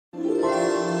Hi,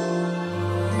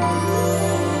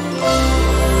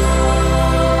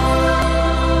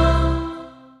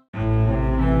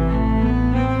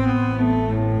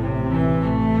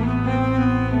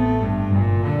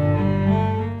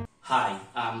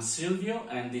 I'm Silvio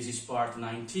and this is part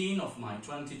 19 of my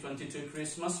 2022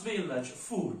 Christmas Village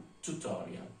full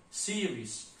tutorial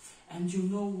series. And you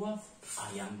know what?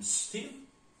 I am still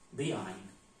behind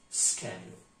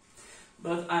schedule.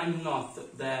 But I'm not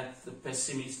that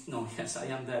pessimistic. No, yes, I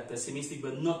am that pessimistic,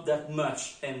 but not that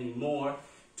much anymore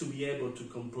to be able to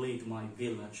complete my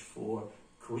village for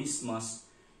Christmas.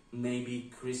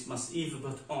 Maybe Christmas Eve,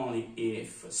 but only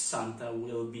if Santa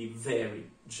will be very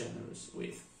generous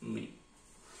with me.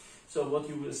 So what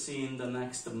you will see in the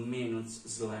next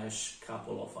minutes /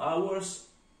 couple of hours,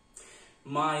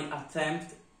 my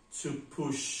attempt to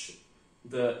push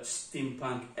the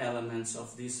steampunk elements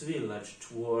of this village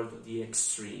toward the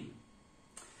extreme.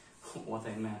 What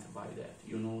I meant by that,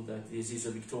 you know that this is a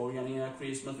Victorian era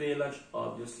Christmas village,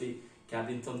 obviously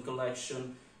Caddington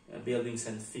collection, buildings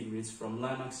and figurines from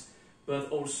Lennox,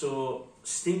 but also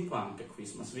steampunk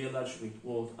Christmas village with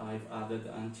what I've added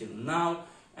until now,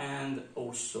 and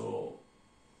also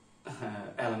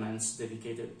elements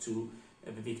dedicated to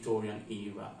the Victorian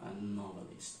era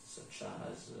novelists, such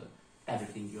as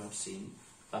everything you have seen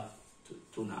up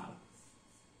to now.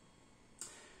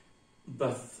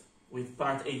 But with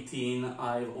part 18,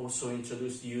 I've also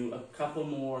introduced you a couple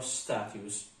more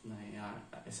statues. They are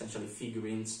essentially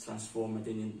figurines transformed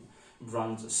in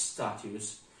bronze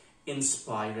statues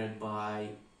inspired by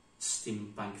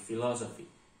steampunk philosophy.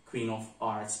 Queen of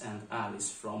Hearts and Alice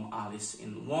from Alice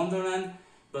in Wonderland,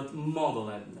 but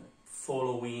modeled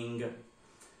following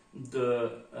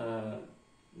the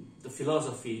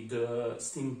philosophy, the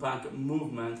steampunk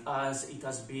movement as it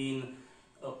has been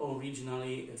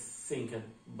originally thought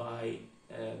by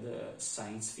the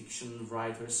science fiction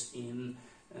writers in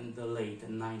the late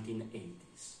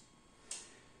 1980s.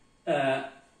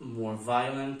 More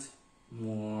violent,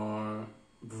 more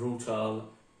brutal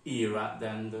era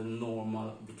than the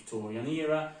normal Victorian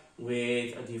era,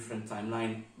 with a different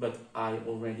timeline, but I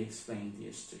already explained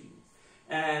this to you.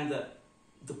 And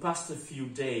the past few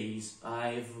days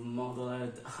I've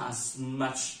modeled as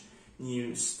much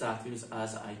new statues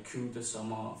as I could.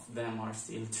 Some of them are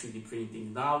still 3D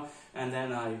printing now, and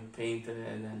then I painted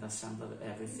and assembled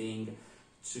everything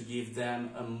to give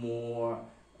them a more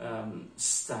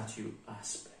statue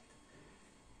aspect.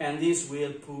 And this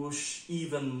will push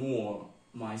even more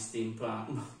my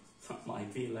steampunk, my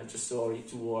village, sorry,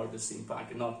 toward the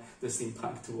steampunk, not the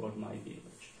steampunk toward my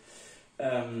village.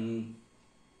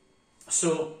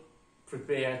 So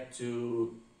prepare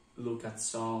to look at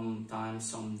sometimes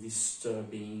some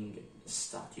disturbing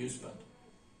statues, but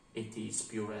it is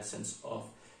pure essence of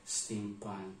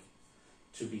steampunk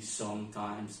to be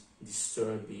sometimes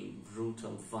disturbing,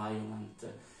 brutal, violent,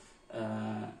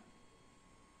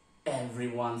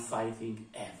 everyone fighting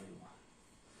everyone.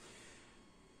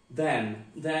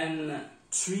 Then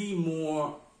 3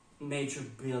 more major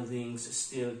buildings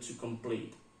still to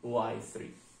complete. Why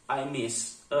 3? I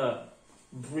miss a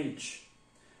bridge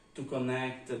to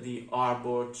connect the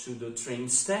harbor to the train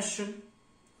station.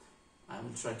 I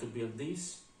will try to build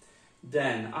this.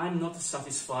 Then I'm not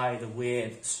satisfied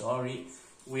with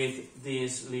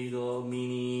these little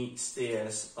mini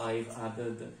stairs I've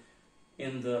added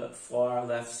in the far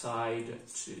left side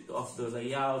of the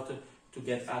layout to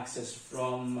get access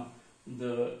from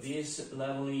this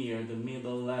level here, the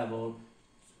middle level,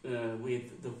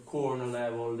 with the corner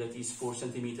level that is 4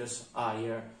 centimeters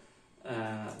higher,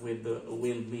 with the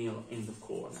windmill in the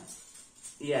corner.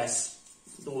 Yes,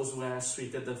 those were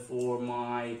suited for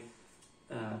my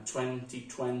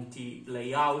 2020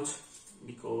 layout,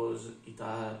 because it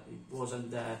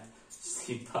wasn't that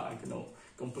steampunk, no,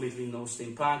 completely no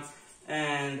steampunk,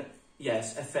 and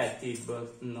yes, effective,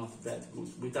 but not that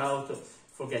good, without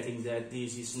forgetting that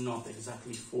this is not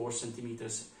exactly 4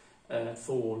 centimeters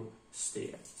tall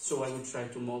stair. So I will try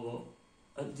to model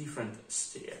a different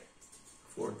stair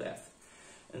for that.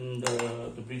 And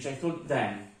the bridge I told,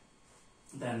 then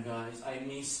guys, I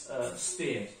miss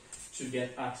stairs to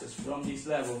get access from this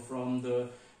level, from the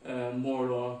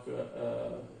Morlock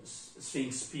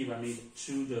Sphinx Pyramid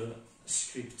to the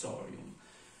scriptorium.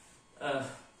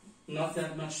 Not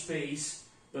that much space,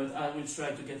 but I will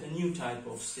try to get a new type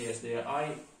of stairs there.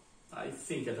 I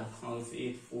think about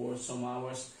it for some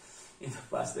hours in the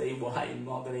past day while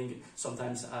modeling.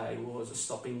 Sometimes I was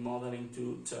stopping modeling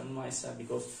to turn myself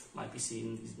because my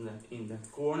PC is in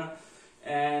that corner,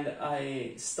 and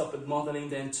I stopped modeling,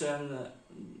 then turn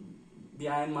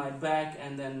behind my back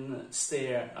and then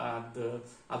stare at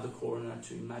the corner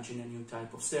to imagine a new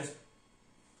type of stairs.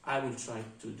 I will try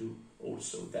to do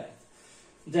also that.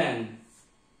 Then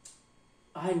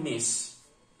I miss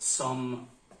some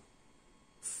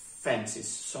fences,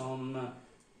 some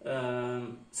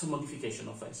modification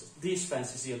of fences. These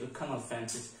fences here, the canal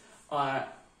fences, are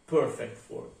perfect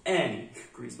for any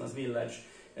Christmas village,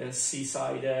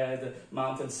 seaside,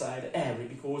 mountainside,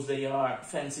 because they are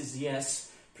fences,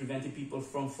 yes, preventing people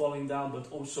from falling down,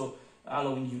 but also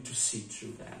allowing you to see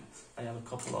through them. I have a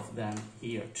couple of them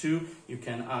here too. You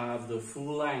can have the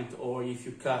full length, or if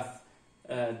you cut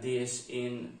this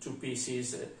in two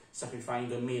pieces, sacrificing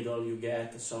the middle, you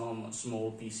get some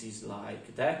small pieces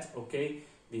like that. Okay,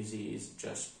 this is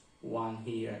just one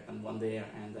here and one there,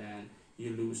 and then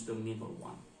you lose the middle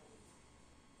one.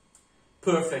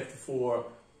 Perfect for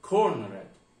cornered,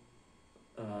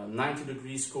 90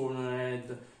 degrees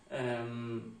cornered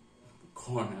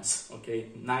corners, okay,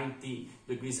 90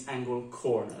 degrees angle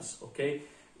corners, okay,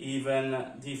 even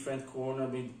different corner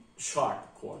with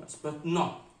sharp corners, but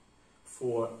not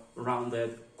for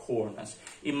rounded corners.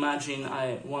 Imagine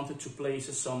I wanted to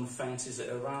place some fences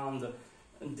around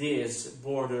this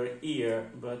border here,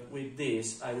 but with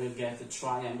this I will get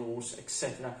triangles,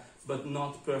 etc., but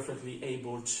not perfectly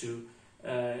able to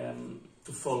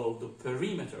follow the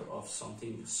perimeter of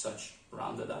something such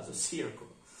rounded as a circle.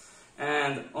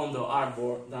 And on the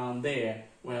arbor down there,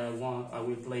 where I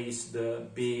will place the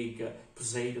big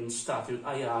Poseidon statue,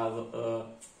 I have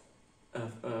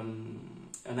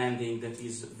an ending that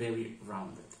is very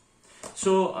rounded.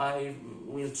 So I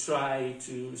will try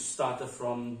to start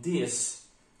from this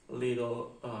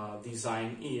little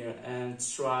design here and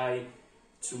try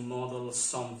to model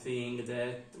something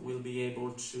that will be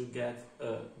able to get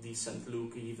a decent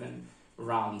look, even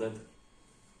rounded.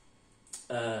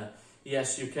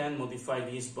 Yes, you can modify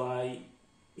this by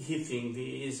hitting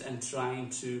this and trying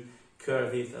to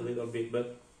curve it a little bit,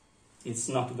 but it's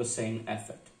not the same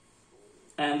effect.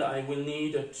 And I will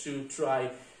need to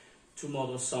try to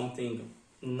model something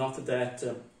not that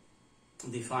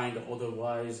defined,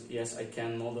 otherwise, yes, I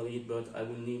can model it, but I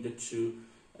will need to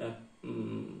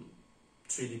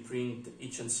 3D print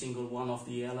each and single one of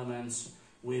the elements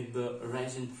with the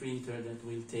resin printer. That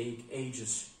will take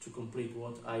ages to complete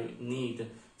what I need,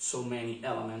 so many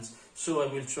elements. So I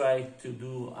will try to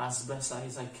do as best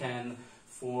as I can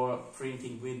for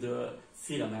printing with the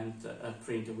filament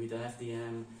printer, with the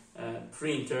FDM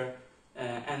printer,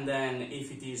 and then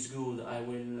if it is good, I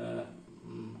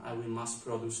will mass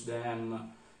produce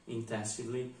them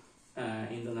intensively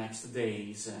in the next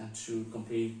days to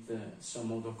complete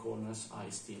some other corners I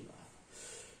still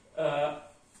have.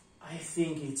 I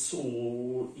think it's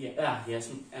all, yeah, yes,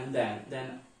 and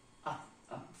then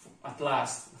at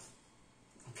last,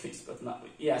 please, but not,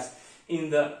 yes, in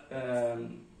the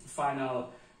final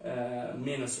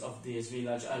minutes of this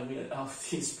village, of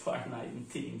this part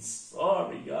 19,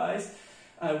 sorry guys,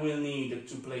 I will need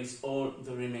to place all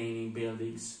the remaining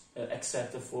buildings,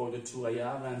 except for the two I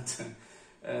haven't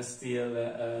still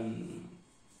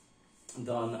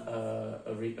done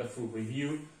a full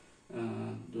review.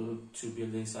 The two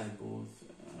buildings I bought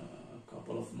a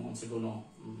couple of months ago, no,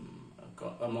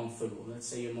 a month ago, let's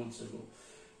say a month ago.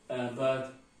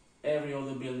 But every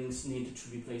other buildings need to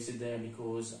be placed there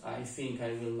because I think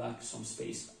I will lack some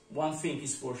space. One thing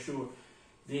is for sure,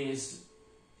 this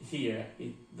here,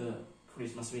 the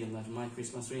Christmas village, my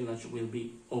Christmas village, will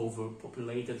be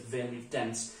overpopulated, very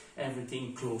dense,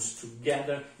 everything close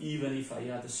together, even if I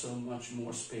had so much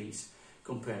more space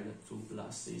compared to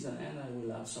last season, and I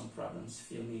will have some problems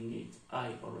filming it.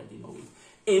 I already know it.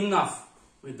 Enough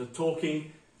with the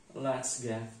talking, let's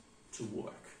get to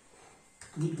work.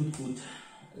 Good.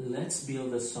 Let's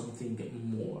build something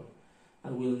more. I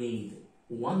will need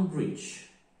one bridge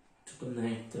to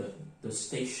connect the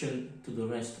station to the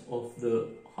rest of the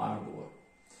harbor.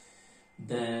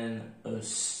 Then a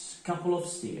couple of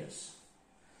stairs.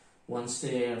 One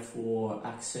stair for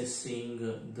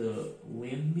accessing the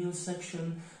windmill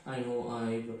section. I know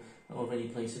I've already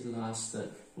placed it last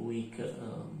week.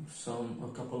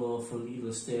 A couple of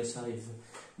little stairs I've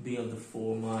built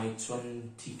for my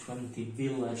 2020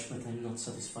 village, but I'm not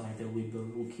satisfied with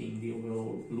the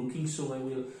overall looking, so I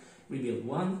will rebuild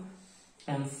one.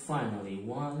 And finally,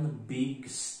 one big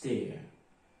stair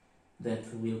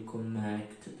that will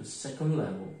connect the second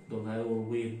level, the level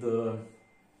with the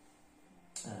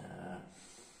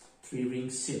three-ring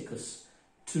circus,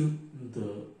 to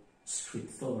the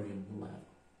scriptorium level.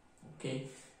 Okay,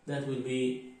 that will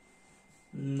be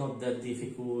not that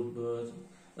difficult, but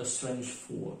a strange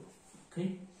form.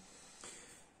 Okay,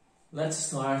 let's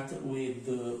start with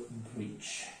the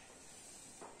bridge.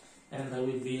 and I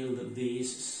will build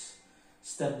this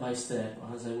step by step,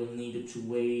 as I will need to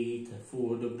wait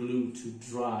for the glue to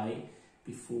dry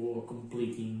before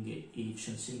completing each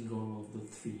and single of the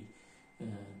three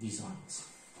designs.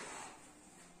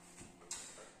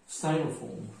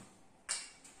 Styrofoam,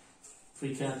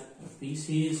 3 cut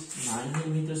pieces,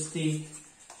 9mm thick,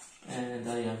 and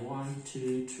I have 1,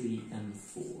 2, 3 and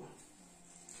 4.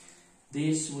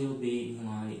 This will be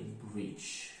my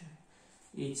bridge.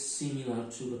 It's similar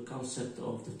to the concept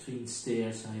of the twin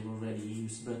stairs I've already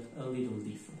used, but a little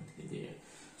differently there.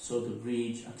 So the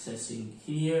bridge accessing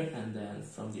here and then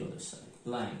from the other side.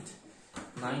 Length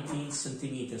 19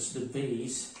 centimeters, the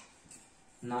base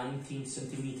 19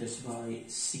 centimeters by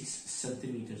 6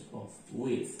 centimeters of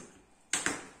width.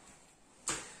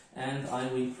 And I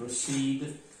will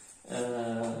proceed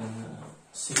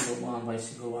single one by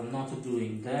single one, not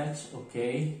doing that,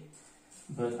 okay,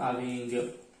 but having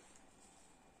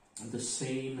the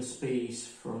same space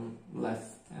from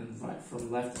left and right,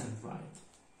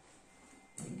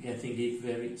 getting it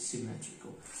very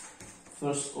symmetrical.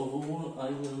 First of all,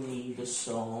 I will need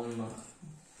some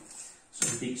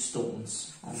big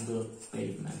stones on the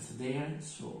pavement there,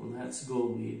 so let's go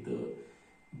with the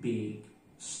big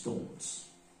stones.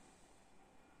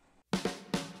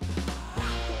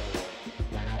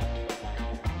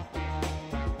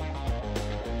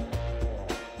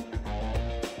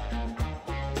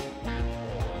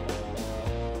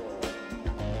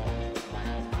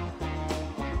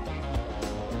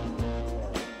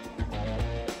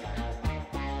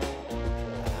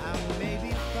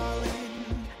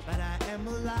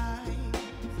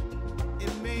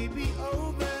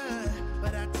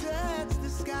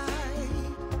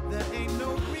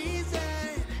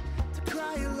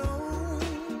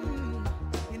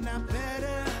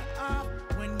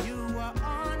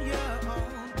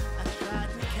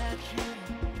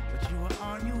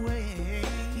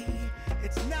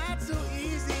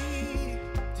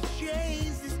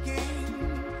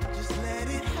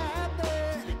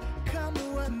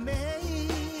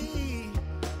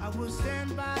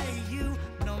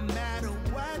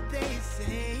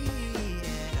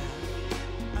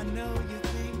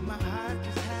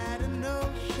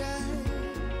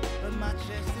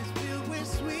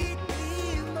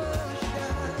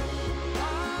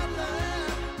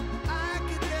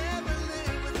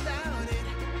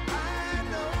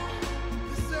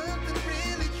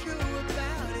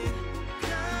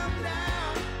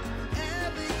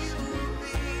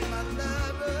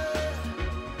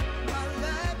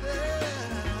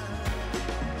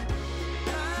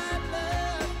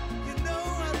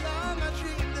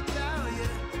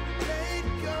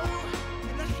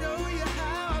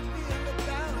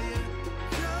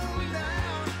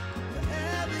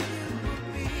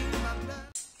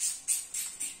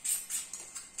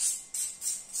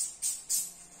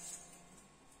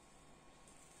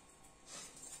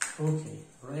 Okay,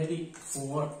 ready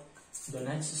for the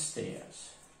next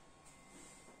stairs.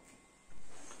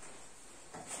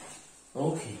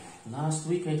 Okay, last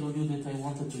week I told you that I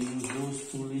wanted to use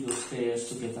those two little stairs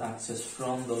to get access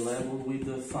from the level with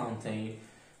the fountain,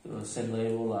 the same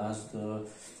level as the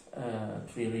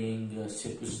three-ring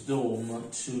circus dome,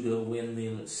 to the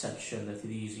windmill section that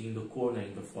it is in the corner,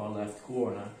 in the far left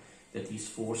corner, that is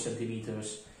 4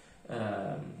 centimeters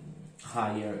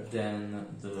higher than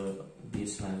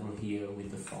this level here with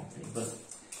the fountain. But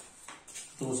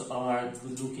those are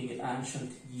good looking,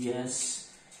 ancient, yes,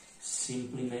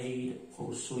 simply made,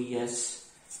 also yes,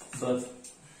 but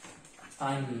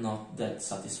I'm not that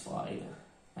satisfied,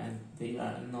 and they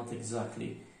are not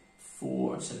exactly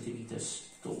 4 centimeters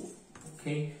tall,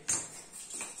 okay?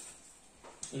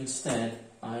 Instead,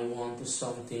 I want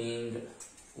something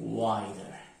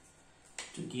wider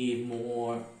to give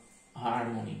more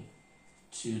harmony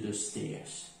to the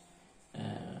stairs,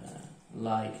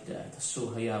 like that.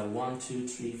 So I have 1, 2,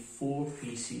 3, 4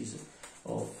 pieces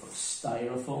of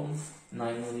styrofoam,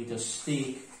 9mm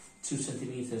thick, 2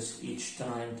 centimeters each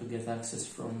time to get access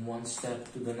from one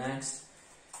step to the next,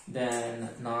 then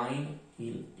 9,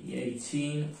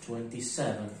 18,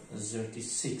 27,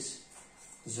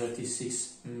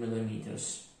 36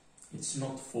 millimeters. It's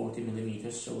not 40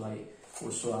 millimeters, so I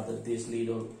also added this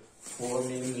little 4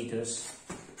 millimeters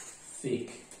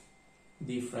thick,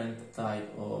 different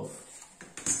type of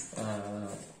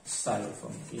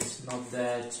styrofoam. It's not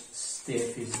that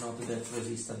stiff, it's not that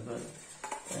resistant, but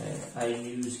I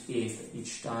use it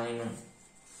each time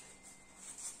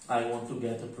I want to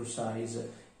get a precise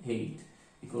height,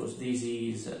 because this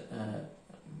is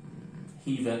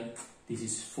even, this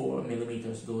is 4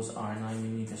 millimeters, those are 9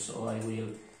 millimeters, so I will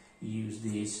use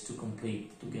this to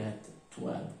complete to get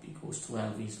 12, because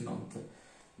 12 is not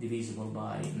divisible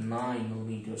by 9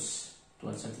 millimeters.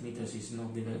 12 centimeters is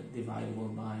not divisible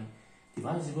by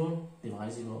divisible,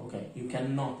 okay, you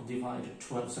cannot divide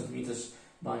 12 centimeters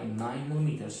by 9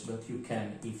 millimeters, but you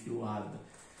can if you add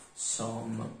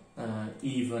some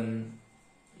even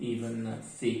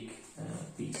thick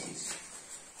pieces.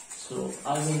 So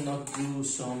I will not do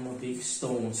some big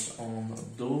stones on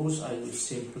those. I will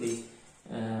simply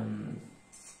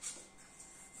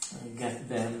get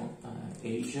them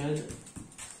aged.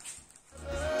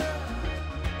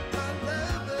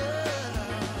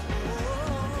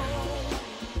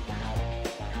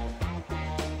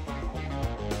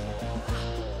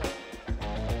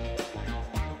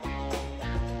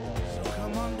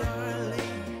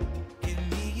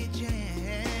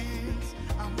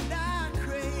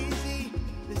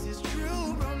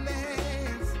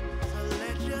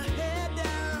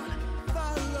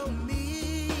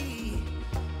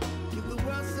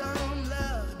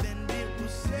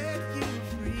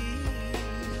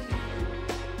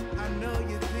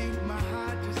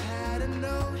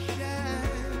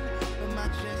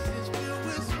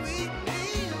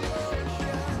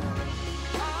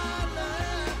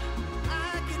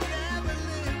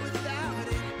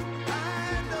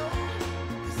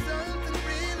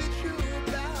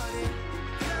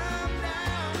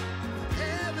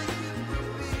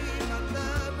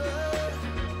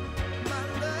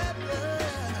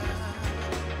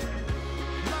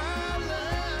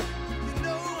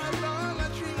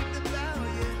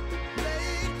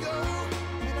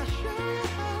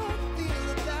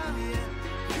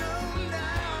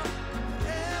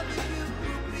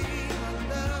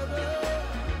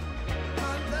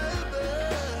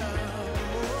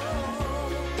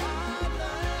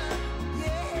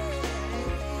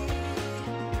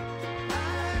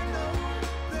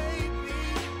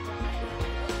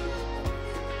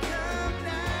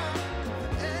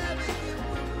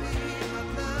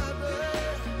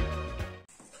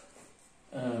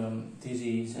 This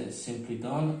is simply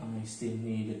done. I still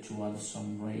need to add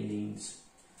some railings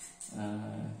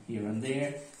here and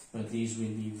there, but these will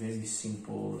be very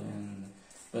simple,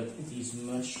 but it is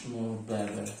much more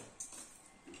better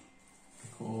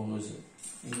because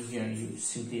in here you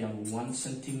simply have 1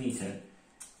 centimeter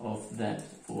of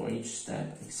depth for each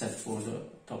step, except for the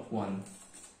top one.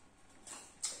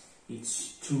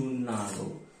 It's too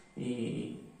narrow.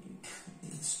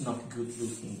 It's not good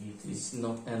looking, it is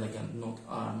not elegant, not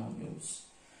harmonious.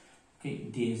 Okay,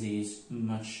 this is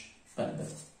much better,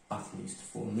 at least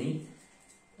for me.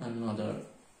 Another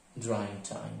drying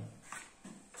time.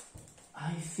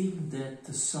 I think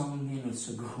that some minutes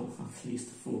ago, at least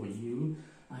for you,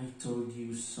 I told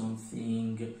you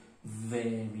something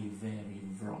very, very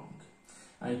wrong.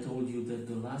 I told you that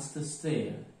the last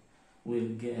stair will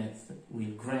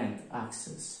grant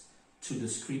access to the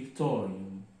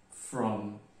scriptorium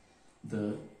from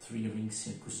the 3-ring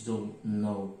circus dome.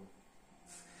 No.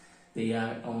 They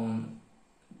are on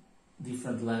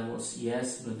different levels,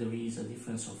 yes, but there is a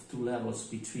difference of 2 levels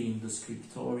between the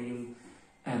scriptorium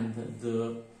and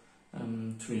the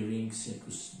 3-ring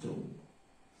circus dome.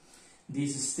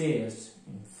 These stairs,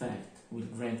 in fact, will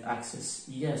grant access,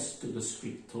 yes, to the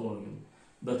scriptorium,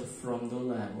 but from the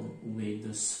level with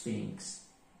the Sphinx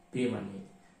pyramid,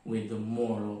 with the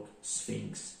Morlock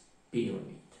Sphinx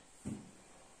pyramid.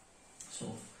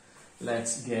 So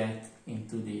let's get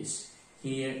into this.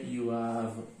 Here you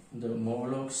have the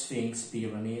Morlock Sphinx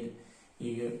pyramid.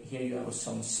 Here you have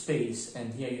some space,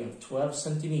 and here you have 12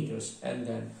 centimeters, and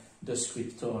then the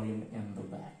scriptorium in the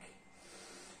back.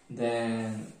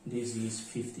 Then this is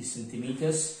 50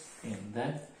 centimeters in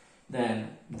depth.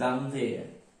 Then down there,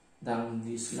 down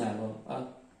this level,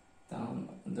 up, down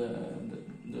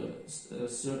the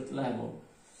third level,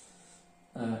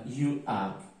 you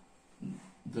have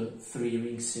the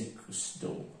 3-ring circus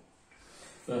dome.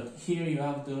 But here you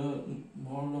have the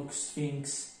Morlock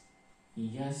Sphinx,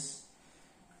 yes.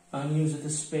 Unused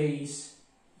space,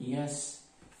 yes.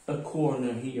 A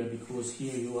corner here, because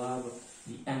here you have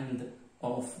the end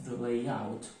of the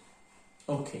layout.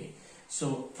 Okay,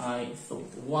 so I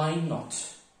thought, why not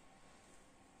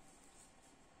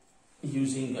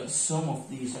using some of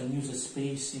these unused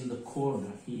space in the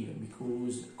corner here,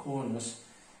 because the corners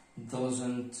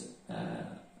doesn't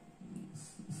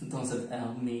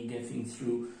help me getting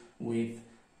through with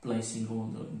placing all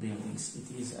the buildings.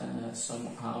 It is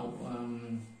somehow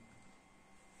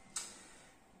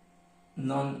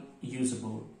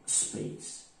non-usable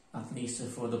space, at least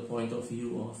for the point of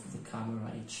view of the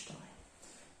camera each time.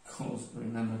 Because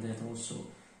remember that also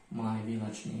my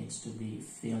village needs to be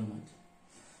filmed.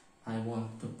 I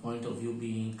want the point of view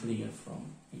being clear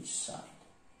from each side.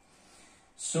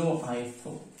 So I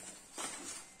thought,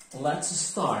 let's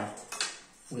start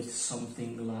with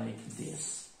something like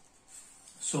this.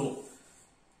 So,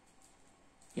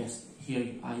 yes,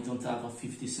 here I don't have a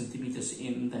 50 centimeters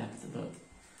in depth, but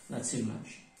let's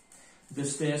imagine. The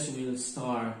stairs will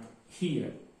start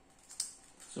here.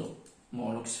 So,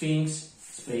 Morlock Sphinx,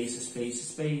 space, space,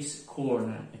 space,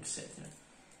 corner, etc.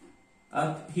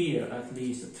 Up here, at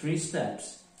least 3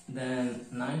 steps, then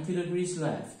 90 degrees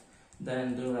left,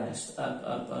 then the rest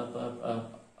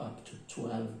up to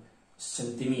 12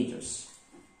 centimeters.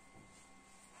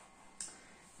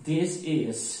 This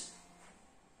is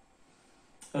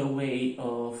a way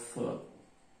of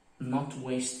not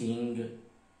wasting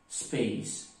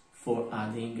space for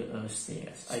adding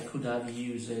stairs. I could have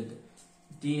used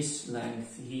this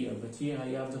length here, but here I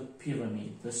have the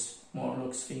pyramid, the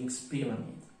Morlock Sphinx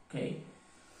pyramid, okay?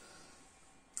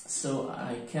 So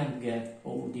I can't get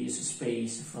all this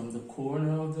space from the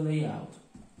corner of the layout.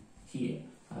 Here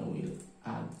I will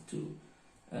add to,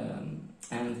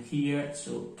 and here,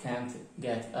 so can't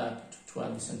get up to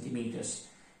 12 centimeters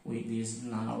with this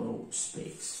narrow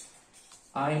space.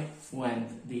 I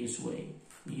went this way,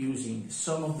 using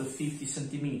some of the 50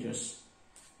 centimeters,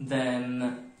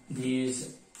 then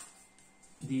this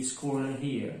corner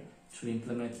here to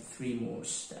implement 3 more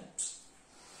steps.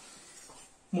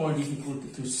 More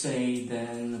difficult to say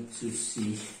than to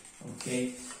see,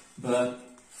 okay? But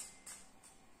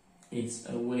it's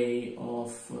a way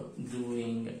of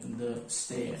doing the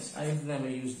stairs. I've never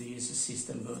used this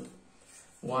system, but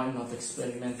why not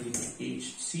experimenting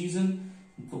each season?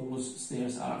 Those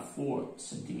stairs are 4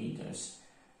 centimeters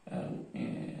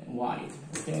wide,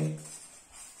 okay?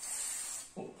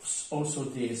 Also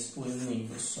this will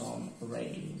need some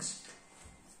railings.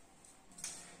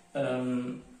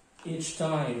 Each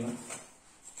time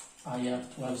I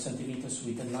have 12 centimeters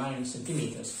with 9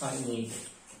 centimeters, I need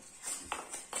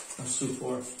a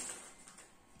support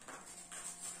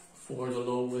for the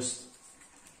lowest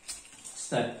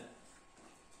step,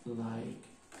 like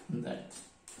that.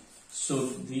 So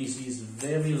this is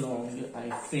very long. I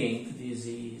think this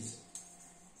is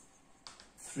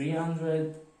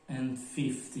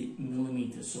 350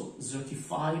 millimeters, so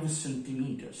 35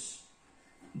 centimeters,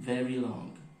 very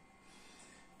long.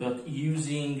 But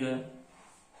using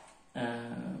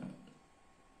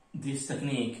this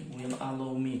technique will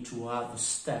allow me to have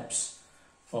steps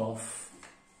of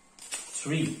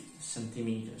 3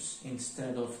 centimeters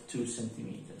instead of 2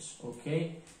 centimeters,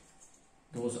 okay?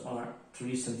 Those are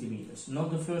 3 centimeters,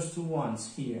 not the first 2 ones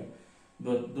here,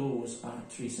 but those are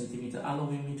 3 centimeters,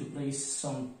 allowing me to place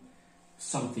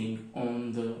something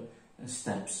on the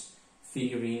steps,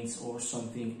 figurines or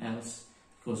something else,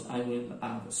 because I will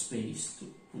have a space to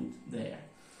put there.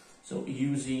 So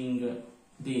using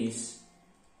this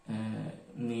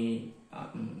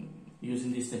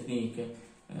using this technique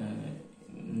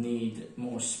need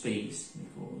more space,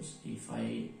 because if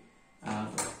I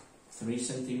have 3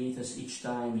 centimeters each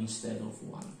time instead of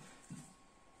 1.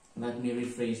 Let me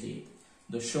rephrase it.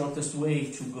 The shortest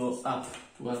way to go up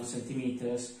 12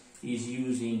 centimeters is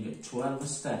using 12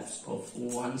 steps of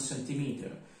 1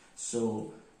 centimeter.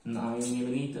 So 9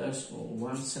 millimeters or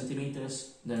 1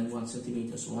 centimeters, then 1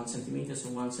 centimeters, 1 centimeters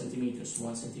and 1 centimeters,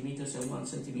 1 centimeters and 1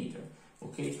 centimeter.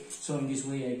 Okay, so in this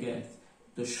way I get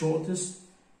the shortest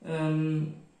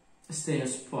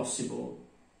stairs possible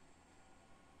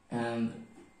and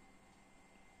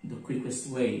the quickest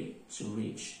way to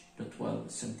reach the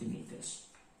 12 centimeters.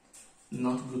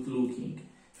 Not good looking,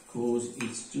 because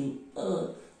it's too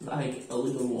like a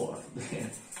little wall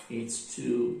there. It's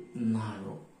too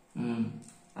narrow.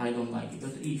 I don't like it.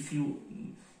 But if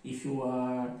you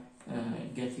are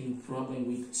getting problem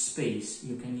with space,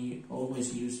 you can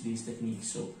always use this technique.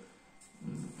 So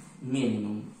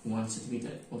minimum 1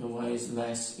 centimeter. Otherwise,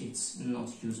 less it's not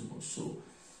usable. So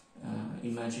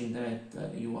imagine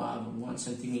that you have 1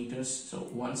 centimeters. So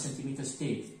 1 centimeter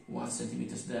thick, 1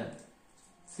 centimeter depth,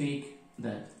 thick,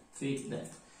 depth, thick,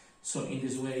 depth. So in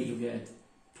this way, you get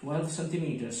 12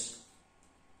 centimeters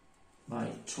by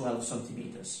 12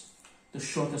 centimeters. The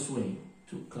shortest way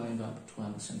to climb up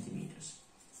 12 centimeters.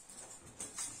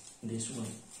 This way,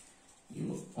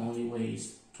 you only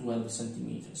waste 12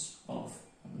 centimeters of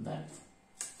depth.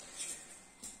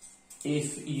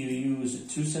 If you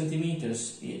use 2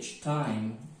 centimeters each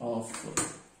time of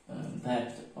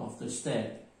depth of the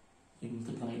step, you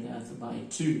multiply that by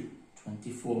 2,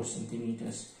 24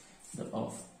 centimeters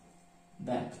of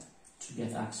depth to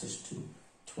get access to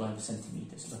 12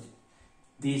 centimeters. But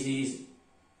this is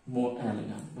more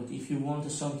elegant. But if you want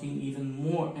something even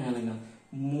more elegant,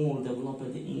 more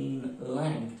developed in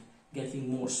length, getting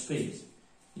more space,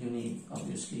 you need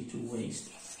obviously to waste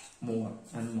more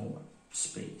and more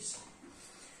space.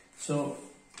 So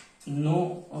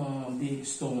no big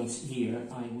stones here.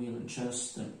 I will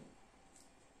just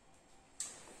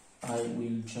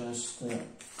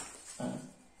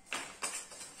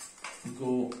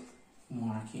go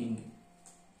marking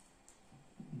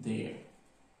there.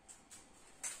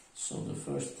 So the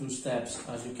first two steps,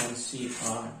 as you can see,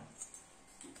 are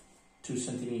 2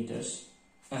 centimeters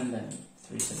and then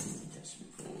 3 centimeters,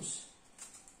 because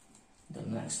the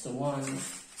next one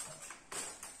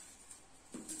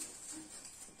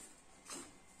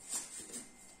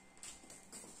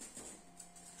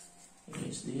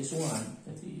is this one,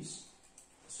 that is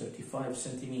 35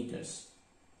 centimeters,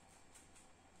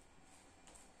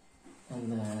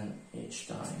 and then each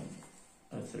time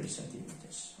 3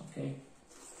 centimeters. Okay,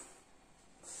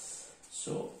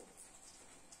 so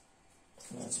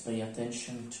let's pay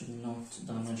attention to not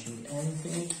damaging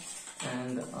anything,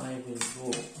 and I will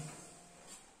go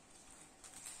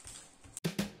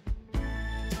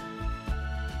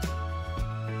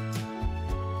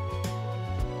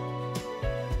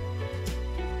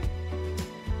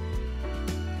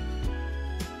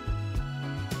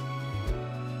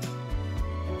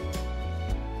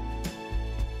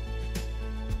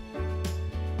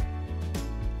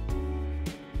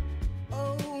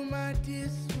dear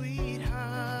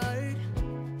sweetheart,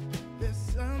 there's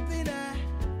something I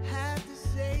have to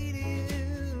say to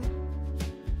you.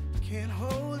 Can't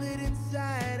hold it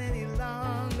inside any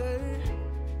longer,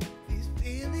 these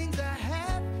feelings I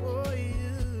have for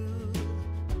you.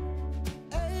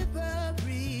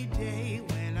 Every day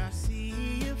when I see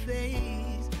your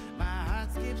face, my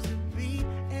heart skips a beat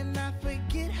and I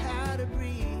forget how to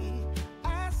breathe.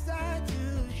 I start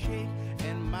to shake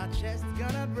and my chest's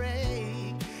gonna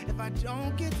break if I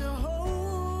don't get to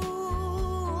hold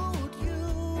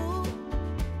you.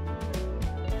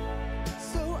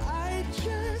 So I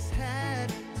just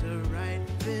had to write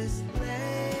this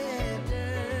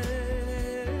letter,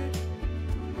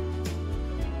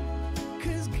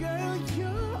 'cause girl,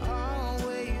 you're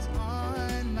always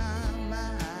on my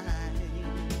mind.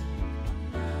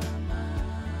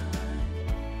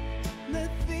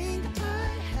 Nothing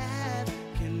I have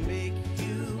can make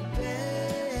you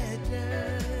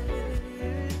better,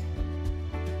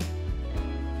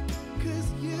 'cause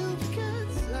you've got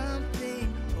something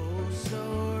oh so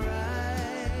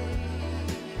right,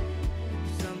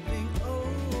 something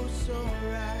oh so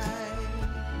right.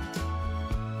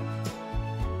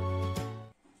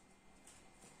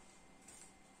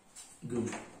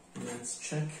 good. Let's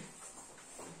check.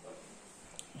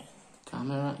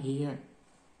 Camera here.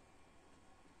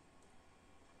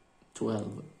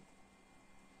 12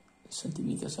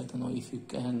 centimeters. I don't know if you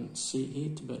can see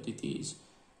it, but it is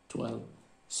 12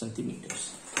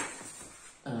 centimeters.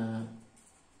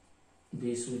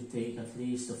 This will take at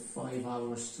least 5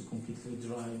 hours to completely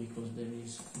dry, because there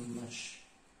is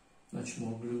much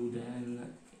more glue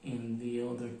than in the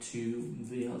other two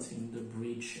built in the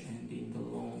bridge and in the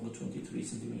long 23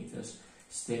 centimeters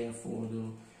stair for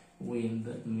the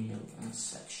windmill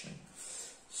section.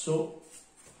 So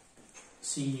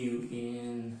see you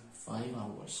in 5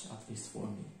 hours, at least for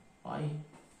me. Bye.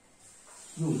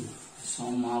 Good.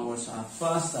 Some hours have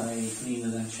passed. I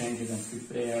cleaned and changed and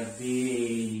prepared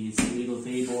this little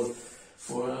table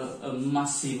for a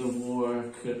massive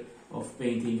work of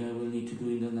painting I will need to do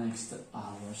in the next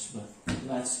hours. But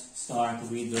let's start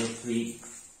with the 3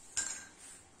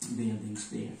 buildings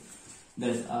there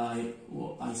that I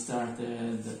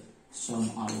started some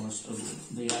hours ago.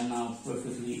 They are now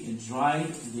perfectly dry.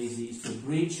 This is the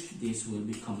bridge. This will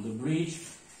become the bridge.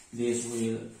 This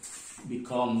will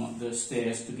become the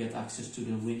stairs to get access to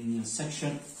the windmill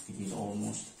section. It is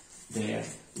almost there.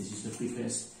 This is the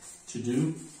quickest to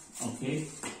do. Okay,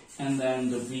 and then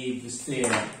the big stair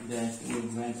that will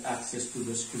grant access to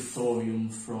the scriptorium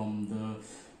from the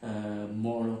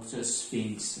Moloch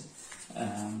Sphinx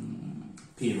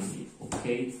pyramid.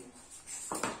 Okay,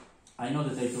 I know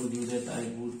that I told you that I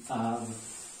would have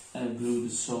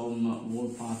glued some wall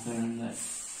pattern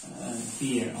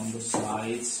here on the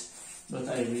sides, but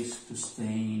I risk to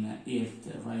stain it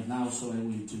right now, so I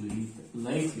will do it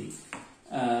lately,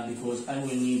 because I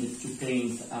will need to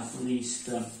paint at least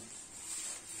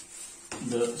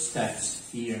the steps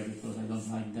here, because I don't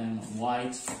like them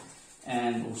white,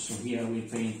 and also here I will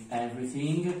paint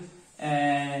everything,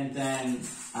 and then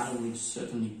I will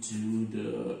certainly do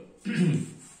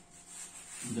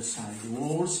the side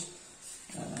walls,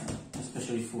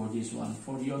 especially for this one.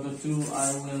 For the other two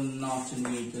I will not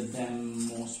need them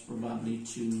most probably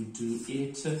to do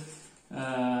it,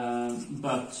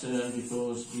 because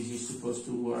this is supposed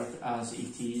to work as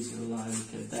it is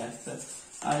like that.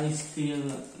 I still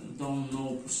don't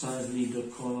know precisely the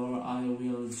color I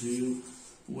will do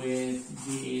with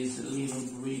this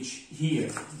little bridge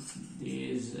here.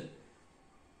 This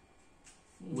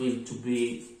will to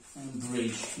be a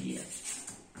bridge here.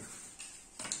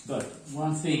 But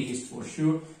one thing is for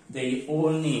sure, they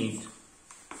all need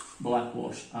black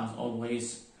wash as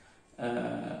always,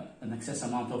 an excess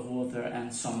amount of water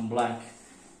and some black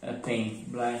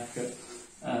paint, black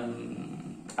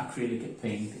acrylic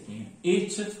paint in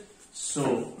it.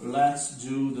 So let's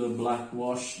do the black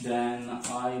wash, then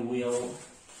I will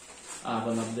have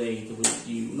an update with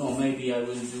you. No, maybe I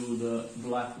will do the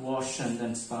black wash and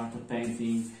then start the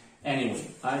painting. Anyway,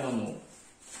 I don't know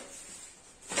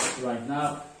right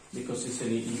now, because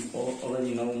you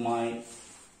already know my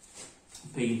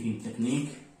painting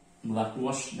technique. Black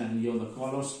wash, then the other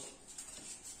colors.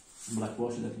 Black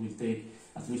wash that will take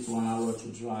at least 1 hour to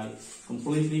dry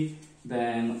completely.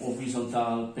 Then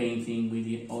horizontal painting with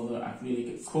the other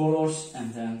acrylic colors,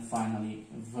 and then finally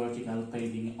vertical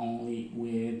painting only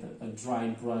with a dry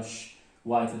brush,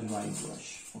 white dry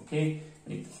brush. Okay,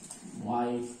 with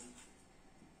white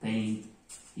paint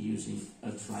using a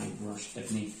dry brush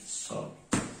technique. So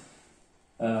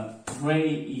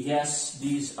gray, yes,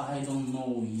 this I don't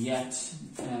know yet,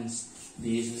 and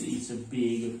this is a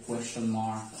big question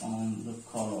mark on the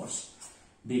colors.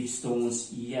 Big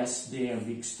stones, yes, they are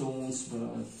big stones,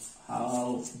 but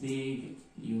how big,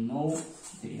 you know,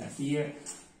 they are here,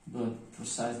 but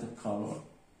precise the color,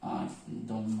 I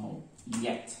don't know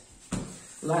yet.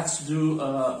 Let's do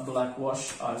a black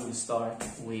wash. I will start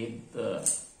with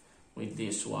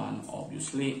this one,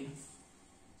 obviously.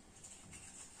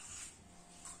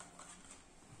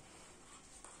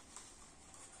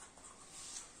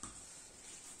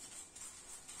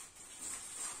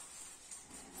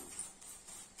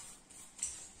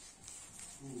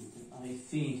 I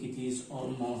think it is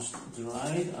almost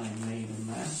dried. I made a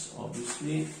mess,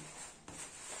 obviously.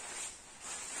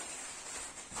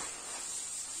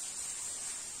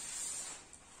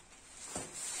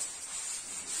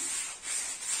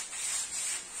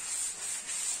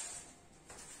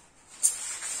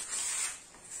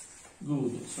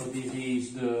 Good, so this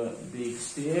is the big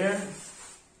stair.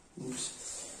 Oops,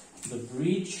 the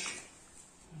bridge.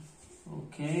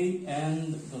 Okay,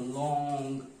 and the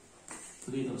long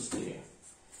little stair,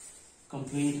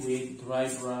 complete with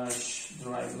black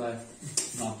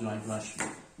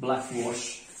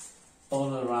wash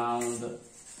all around the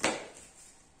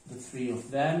three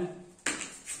of them.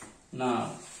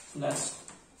 Now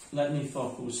let me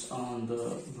focus on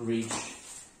the bridge,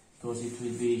 because it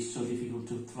will be so difficult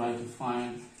to try to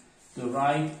find the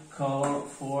right color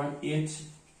for it.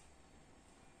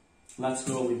 Let's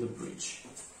go with the bridge.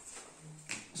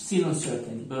 Still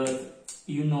uncertain, but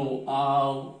you know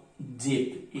how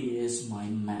deep is my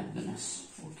madness,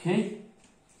 okay?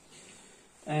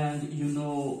 And you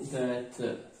know that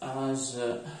as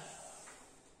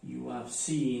you have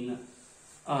seen,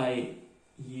 I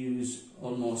use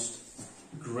almost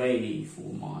gray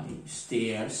for my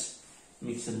stairs,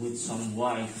 mixed with some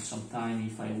white sometime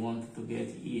if I want to get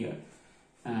here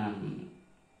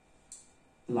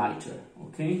lighter,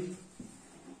 okay?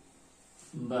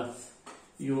 But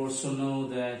you also know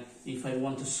that if I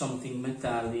want something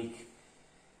metallic,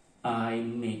 I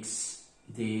mix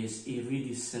this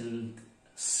iridescent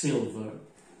silver,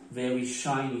 very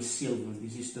shiny silver.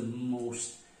 This is the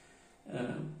most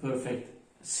perfect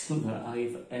silver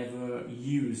I've ever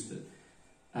used.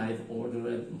 I've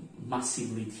ordered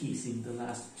massively these in the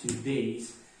last 2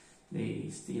 days. They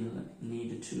still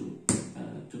need to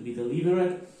be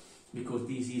delivered, because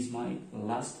this is my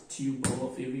last tube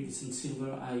of iridescent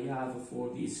silver I have for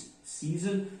this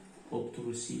season. Hope to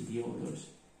receive the others.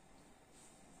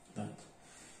 But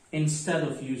instead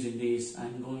of using this,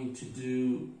 I'm going to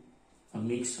do a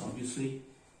mix, obviously,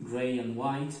 grey and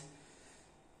white.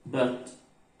 But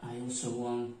I also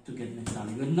want to get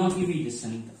metallic, but not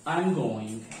iridescent. I'm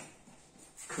going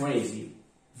crazy,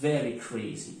 very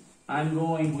crazy. I'm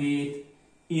going with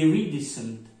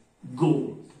iridescent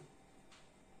gold.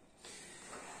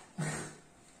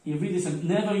 Iridescent,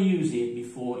 never used it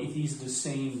before. It is the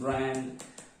same brand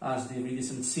as the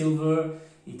iridescent silver.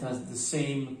 It has the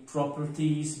same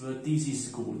properties, but this is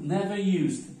gold. Never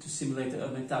used to simulate a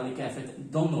metallic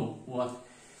effect. Don't know what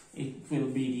it will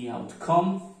be the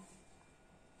outcome,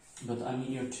 but I'm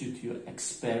here to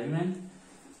experiment.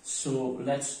 So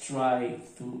let's try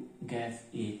to get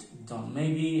it done.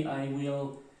 Maybe I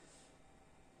will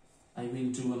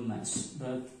do a mess,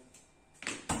 but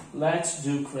let's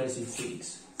do crazy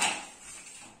things.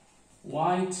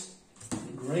 White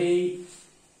gray.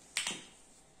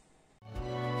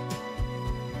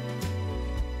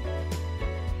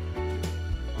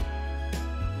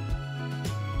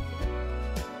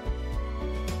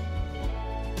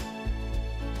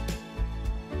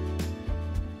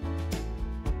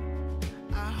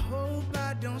 I hope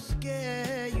I don't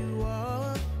scare you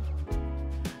off.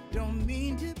 Don't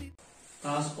mean to be.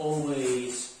 As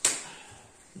always,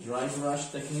 dry brush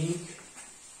technique.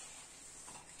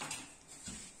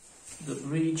 The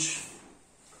bridge,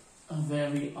 a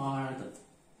very hard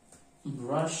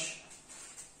brush.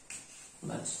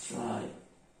 Let's try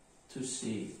to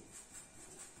see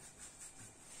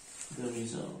the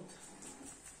result.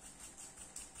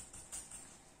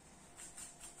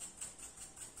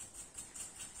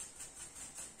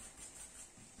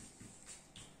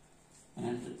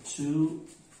 And too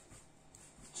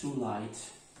light.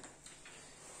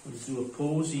 Let's do a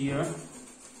pause here.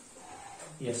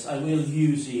 Yes, I will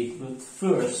use it, but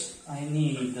first I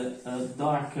need a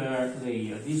darker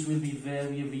layer. This will be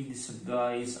very iridescent,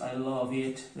 guys. I love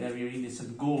it. Very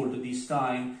iridescent gold this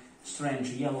time. Strange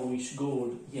yellowish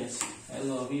gold. Yes, I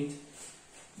love it.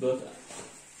 But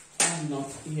I'm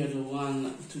not here the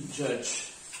one to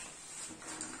judge.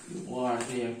 You are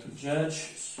there to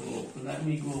judge. So let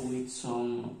me go with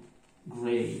some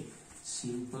gray.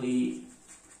 Simply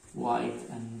white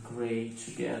and gray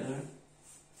together.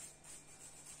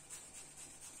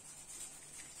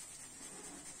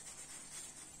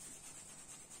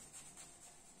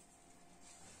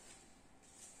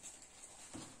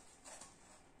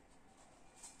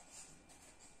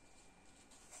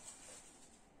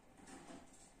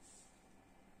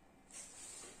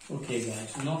 Okay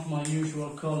guys, not my usual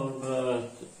color, but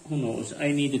who knows,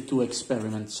 I needed to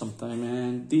experiment sometime,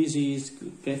 and this is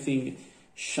getting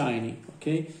shiny,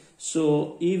 okay?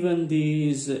 So even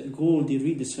this gold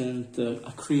iridescent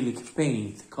acrylic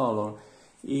paint color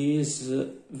is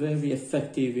very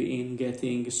effective in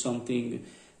getting something,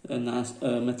 a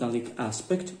metallic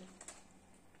aspect.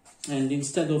 And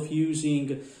instead of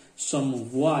using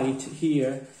some white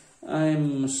here,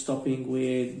 I'm stopping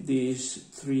with these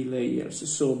 3 layers.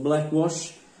 So black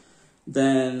wash,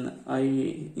 then I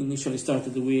initially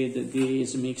started with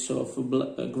this mix of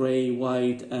gray,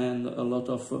 white and a lot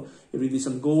of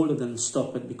iridescent gold, then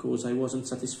stopped because I wasn't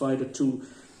satisfied.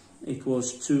 It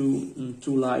was too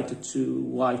light, too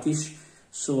whitish.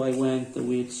 So I went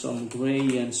with some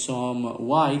gray and some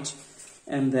white,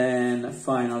 and then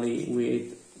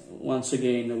finally once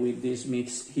again with this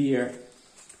mix here,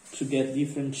 to get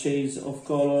different shades of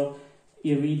color,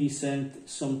 iridescent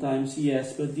sometimes,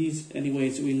 yes, but these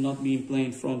anyways will not be in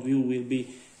plain front view, will be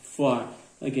far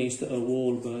against a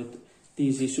wall, but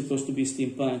this is supposed to be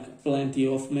steampunk, plenty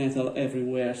of metal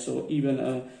everywhere, so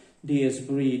even this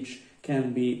bridge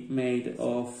can be made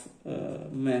of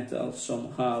metal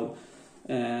somehow,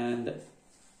 and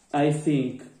I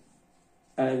think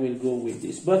I will go with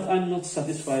this, but I'm not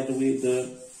satisfied with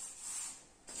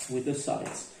the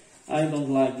sides. I don't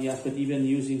like the aspect, even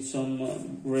using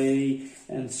some gray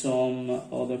and some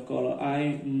other color.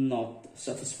 I'm not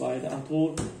satisfied at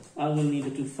all. I will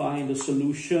need to find a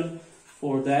solution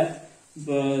for that,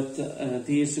 but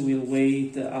this will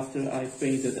wait after I've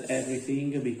painted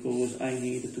everything, because I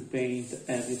need to paint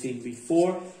everything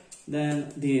before.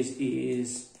 Then this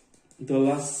is the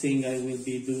last thing I will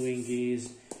be doing,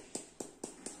 is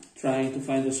trying to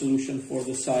find a solution for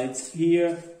the sides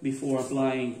here before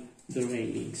applying the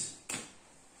railings.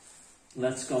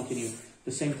 Let's continue.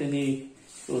 The same technique,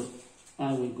 because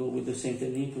I will go with the same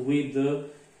technique with the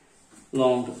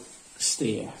long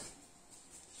stair.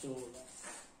 So,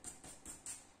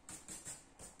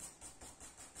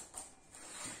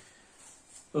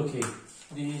 okay,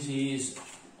 this is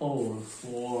all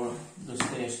for the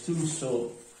stairs too.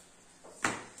 So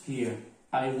here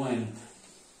I went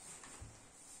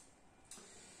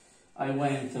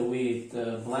with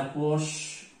black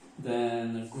wash,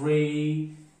 then gray,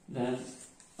 then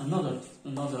another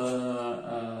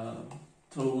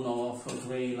tone of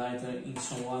gray lighter in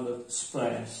some other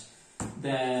sprays,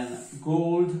 then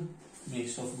gold,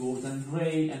 mix of gold and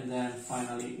gray, and then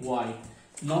finally white.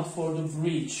 Not for the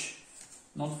bridge,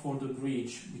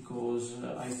 because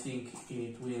I think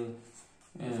it will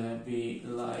be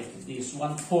like this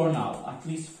one for now, at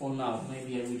least for now.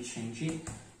 Maybe I will change it,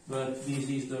 but this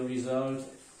is the result.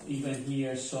 Even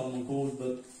here some gold,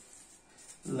 but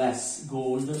less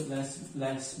gold,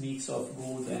 less mix of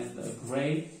gold and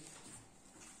gray.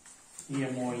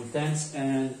 Here more intense,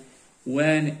 and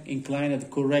when inclined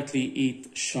correctly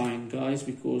it shines, guys,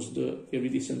 because the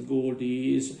iridescent gold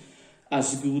is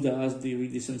as good as the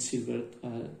iridescent silver.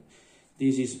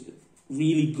 This is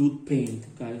really good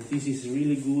paint, guys. This is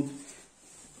really good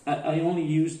I only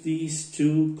use these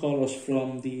two colors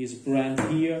from this brand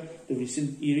here, the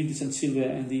iridescent silver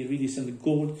and the iridescent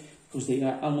gold, because they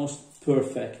are almost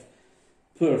perfect.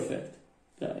 Perfect,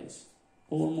 guys.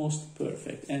 Almost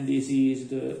perfect. And this is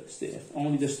the step.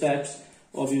 Only the steps,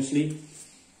 obviously.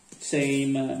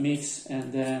 Same mix,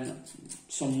 and then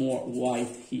some more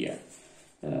white here.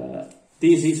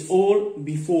 This is all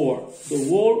before the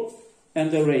wall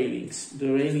and the railings.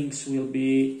 The railings will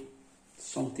be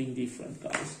something different,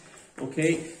 guys.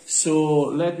 Okay, so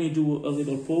let me do a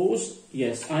little pause.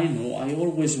 Yes, I know I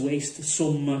always waste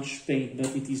so much paint,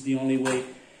 but it is the only way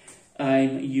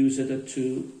I'm used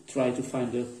to try to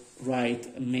find the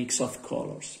right mix of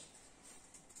colors.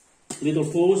 Little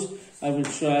pause. I will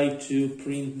try to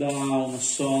print down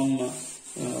some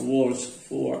words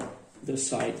for the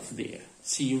side there.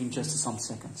 See you in just some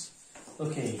seconds.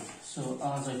 Okay, so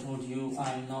as I told you,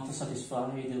 I'm not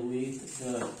satisfied with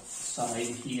the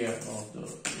side here of the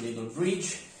little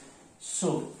bridge.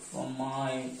 So from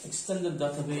my extended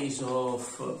database of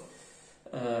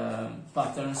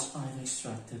patterns, I've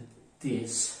extracted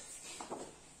this.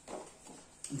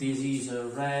 This is a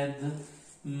red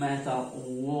metal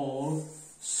wall,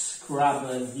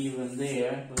 scrubbed here and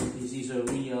there, but this is a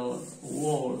real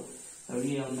wall, a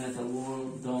real metal wall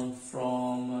done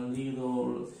from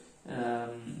little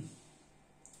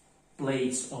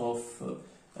plates of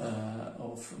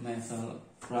metal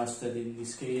crusted in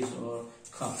this case, or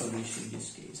copperish in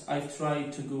this case. I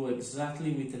tried to go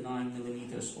exactly with the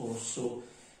 9mm or so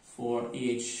for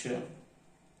each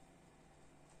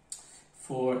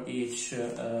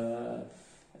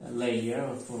layer,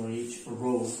 or for each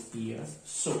row here.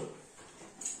 So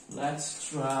let's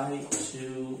try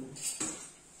to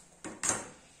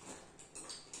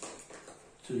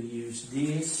use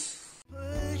this.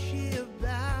 Pushy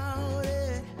about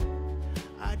it.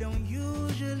 I don't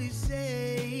usually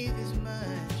say this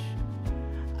much.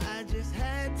 I just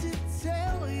had to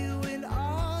tell you in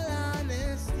all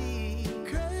honesty.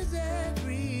 'Cause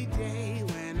every day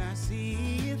when I see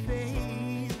your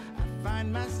face, I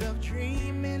find myself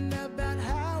dreaming about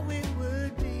how it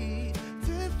would be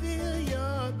to feel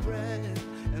your breath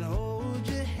and hold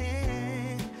your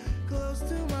hand close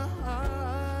to my heart.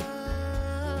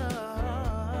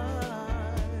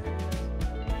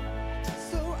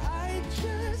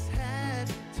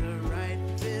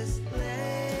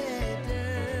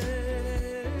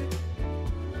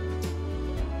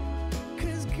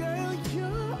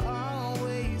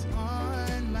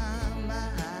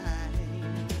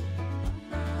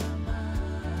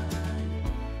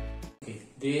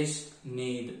 This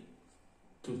need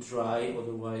to dry,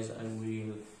 otherwise I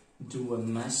will do a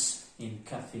mess in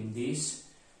cutting this.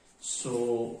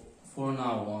 So for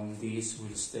now on, this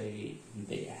will stay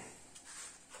there.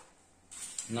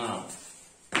 Now,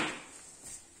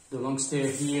 the long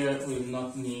stair here will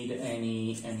not need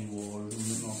any wall,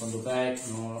 not on the back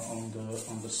nor on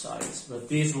the sides, but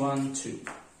this one too.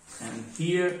 And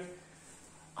here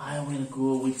I will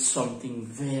go with something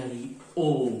very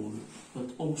old, but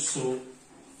also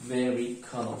very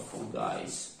colorful,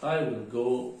 guys. I will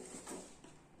go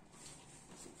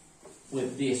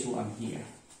with this one here.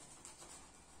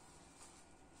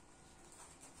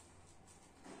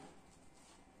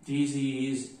 This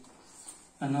is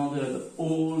another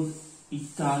old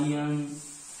Italian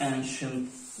ancient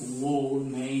wall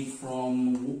made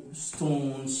from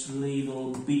stones,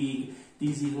 little, big.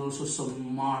 This is also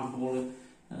some marble,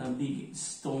 big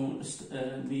stone,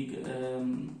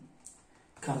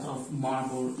 cut of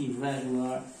marble,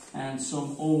 irregular, and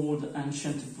some old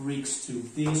ancient bricks too.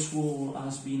 This wall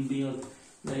has been built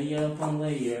layer upon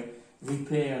layer,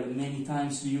 repaired many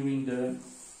times during the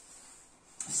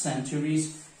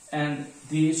centuries, and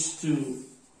this too,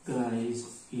 guys,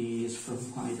 is from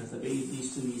my database.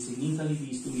 This too is in Italy,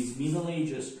 this too is Middle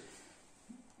Ages,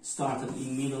 started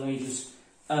in Middle Ages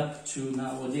up to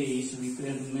nowadays,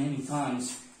 repaired many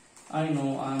times. I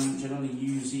know I'm generally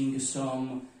using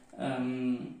some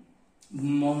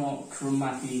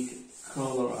monochromatic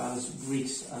color as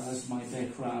bricks as my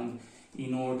background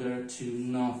in order to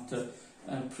not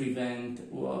prevent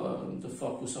the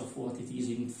focus of what it is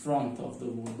in front of the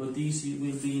wall, but this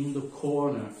will be in the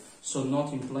corner, so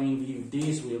not in plain view.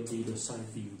 This will be the side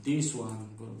view, this one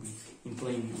will be in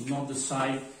plain view, not the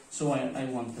side. So I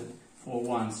wanted for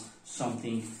once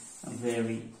something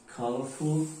very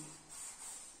colorful,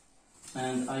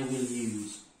 and I will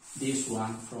use this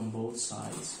one from both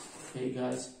sides. Okay,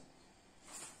 guys?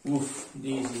 Oof,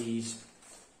 this is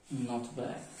not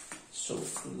bad. So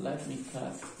let me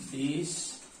cut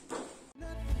this.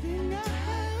 Nothing I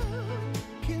have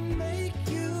can make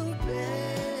you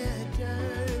better,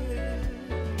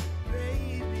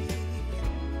 baby.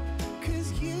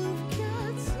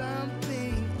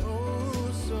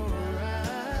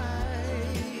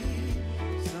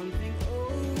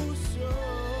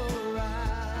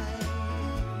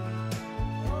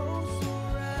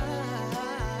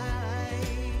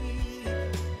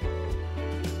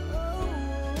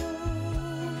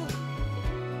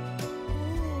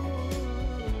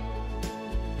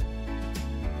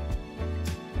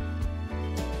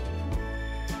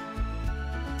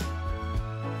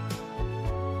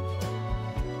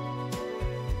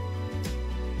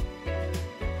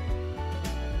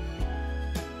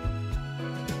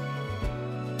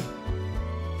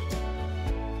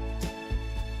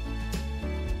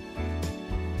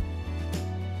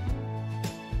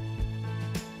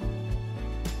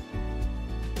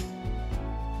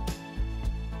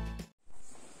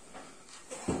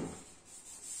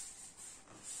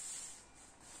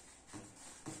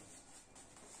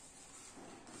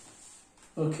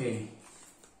 Okay,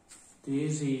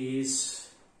 this is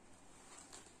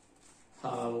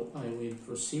how I will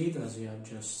proceed. As you have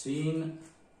just seen,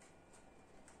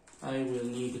 I will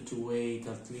need to wait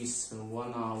at least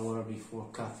 1 hour before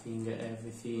cutting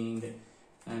everything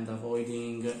and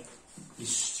avoiding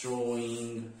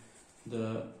destroying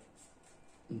the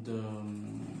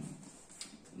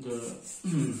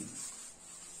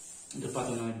the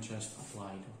pattern I've just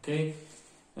applied. Okay,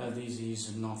 this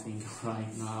is nothing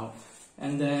right now,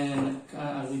 and then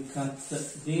I will cut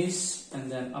this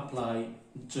and then apply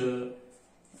the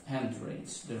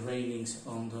handrails, the railings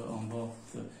on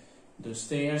both the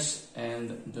stairs and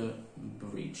the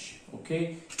bridge.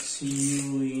 Okay, see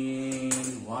you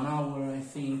in 1 hour, I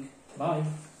think. Bye.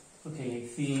 Okay, I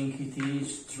think it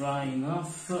is dry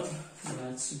enough.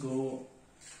 Let's go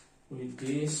with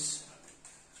this.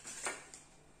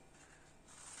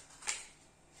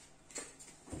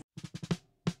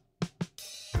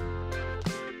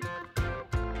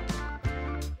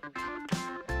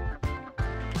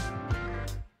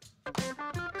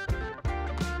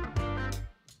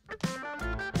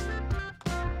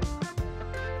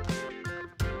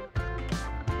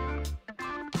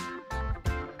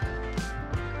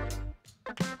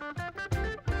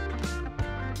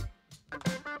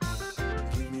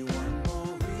 Give me one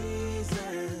more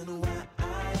reason why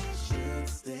I should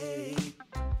stay.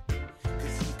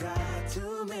 'Cause you got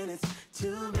 2 minutes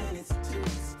to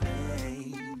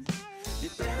explain. You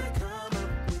better come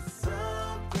up with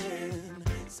something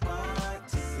smart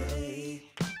to say.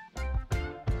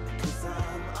 'Cause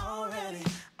I'm already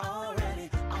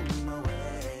on my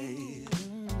way.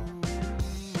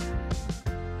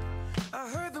 I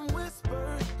heard them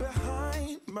whisper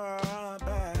behind my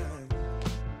back.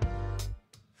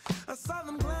 I saw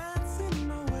them glancing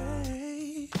my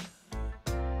way.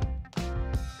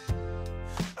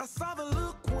 I saw the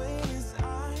look when his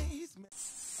eyes met.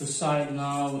 The side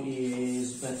now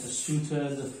is better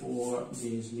suited for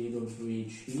this little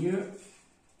bridge here.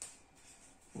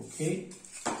 Okay,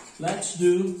 let's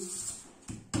do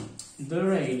the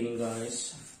railing,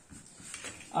 guys.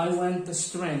 I went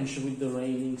strange with the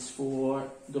railings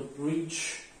for the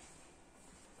bridge.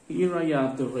 Here I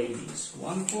have the railings,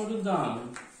 one for the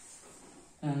down,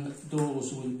 and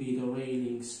those will be the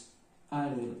railings I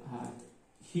will add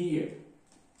here.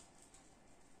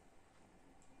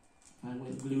 I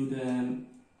will glue them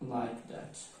like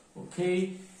that.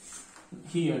 Okay,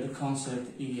 here the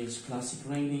concept is classic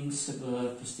railings,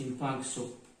 but steampunk,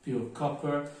 so pure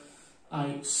copper.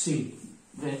 I see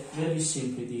very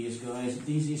simply this, guys.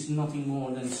 This is nothing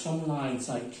more than some lines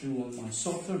I drew on my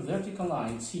software, vertical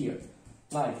lines here,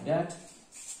 like that,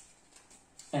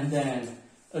 and then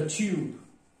a tube.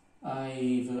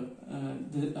 I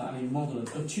modeled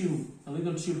a tube, a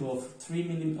little tube of 3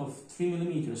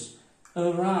 millimeters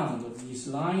around these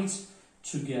lines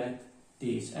to get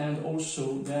this, and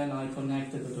also then I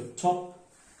connected the top.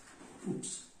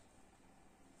 Oops.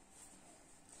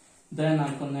 Then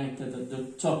I connected the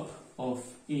top of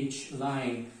each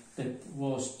line that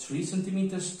was 3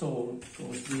 centimeters tall,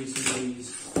 because this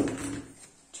is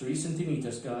 3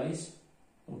 centimeters, guys.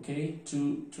 Okay,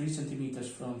 3 centimeters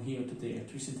from here to there,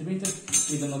 3 centimeters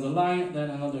with another line, then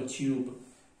another tube.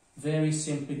 Very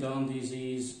simply done. This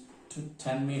is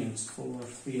 10 minutes for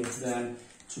 3 of them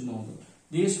to model.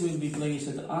 This will be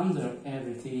placed under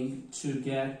everything to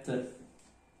get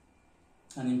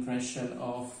an impression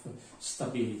of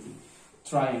stability.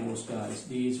 Triangles, guys.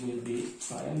 These will be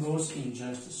triangles in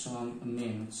just some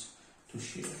minutes to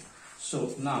share.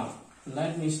 So now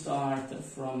let me start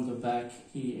from the back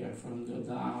here, from the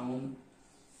down,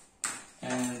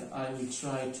 and I will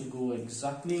try to go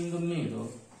exactly in the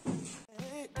middle.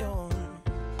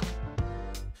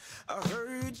 I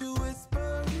heard you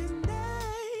whisper his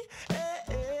name.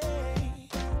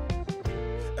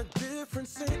 A different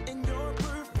scent in your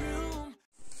perfume.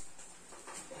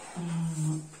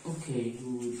 Okay,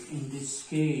 good. In this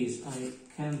case, I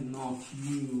cannot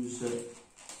use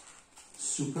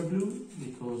super glue,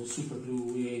 because super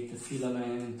glue with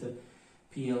filament,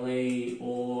 PLA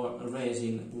or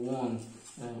resin won't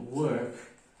work.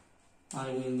 I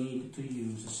will need to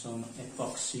use some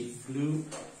epoxy glue,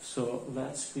 so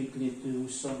let's quickly do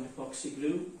some epoxy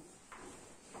glue.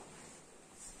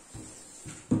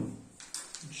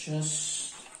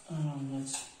 Just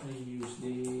let's use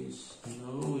this.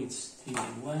 No, it's still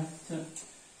wet.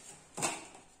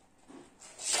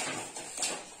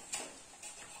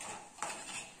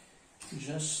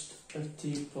 Just a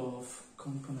tip of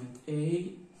component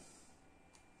A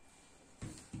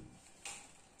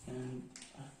and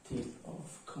a tip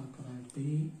of component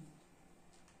B.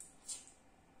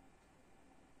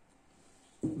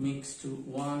 Mix to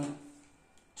one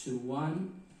 2,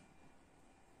 1.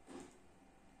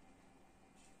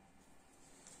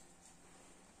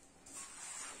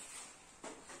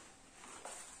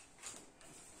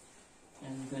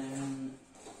 And then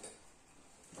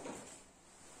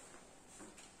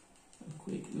a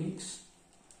quick mix.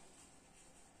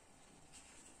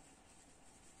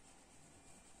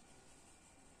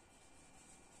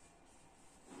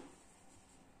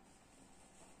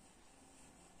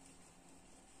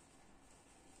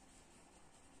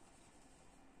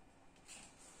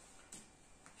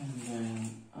 And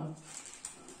then up.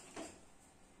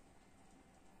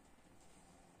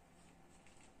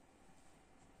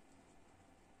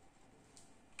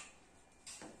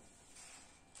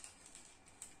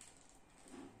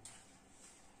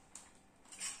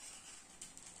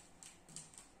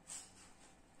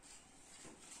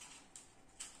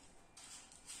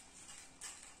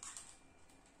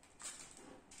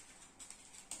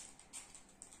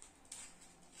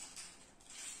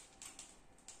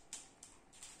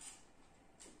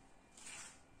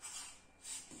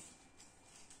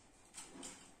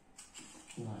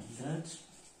 Like that.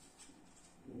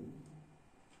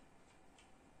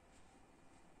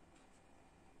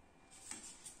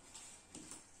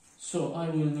 So I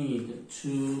will need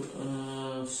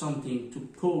to something to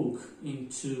poke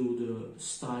into the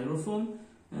styrofoam,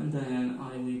 and then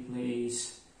I will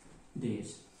place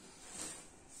this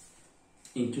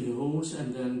into the holes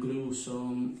and then glue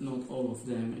some, not all of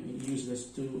them, useless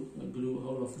to glue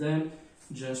all of them,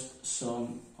 just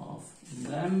some of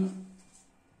them.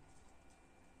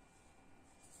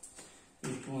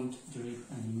 It won't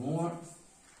drip anymore.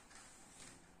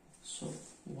 So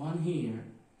one here.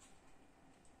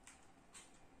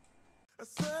 A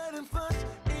sudden flush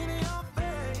in your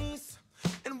face,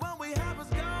 and what we have is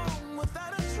gone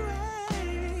without a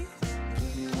trace.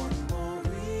 Give me one more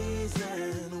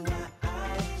reason why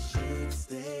I should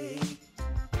stay.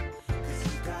 'Cause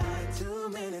you got 2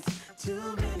 minutes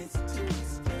to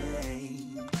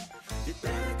explain. You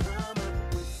better come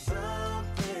up with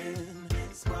something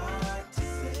smart to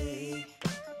say.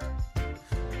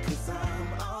 'Cause I'm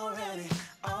already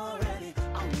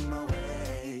on my way.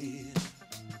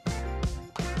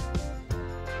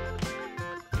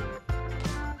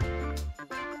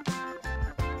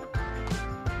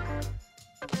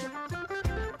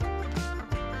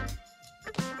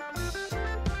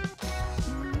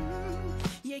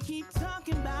 You keep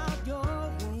talking about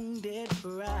your wounded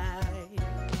pride,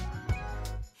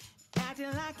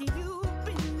 acting like you've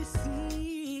been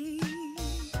deceived,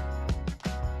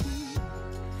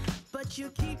 but you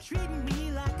keep treating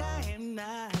me like I am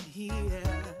not here.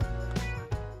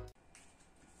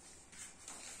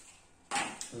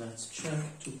 Let's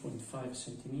check. 2.5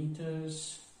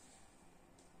 centimeters.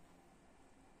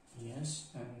 Yes,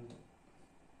 and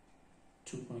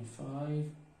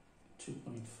 2.5,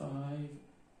 2.5,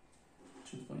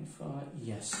 2.5,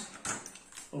 yes.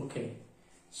 Okay,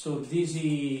 so this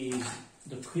is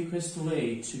the quickest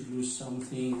way to glue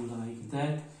something like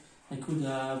that. I could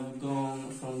have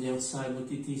gone from the outside,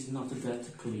 but it is not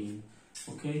that clean.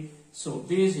 Okay, so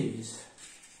this is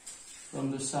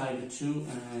from the side too,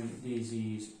 and this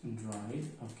is dried,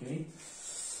 okay,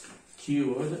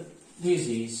 cured. This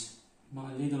is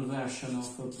my little version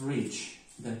of a bridge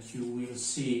that you will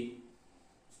see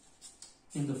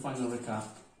in the final recap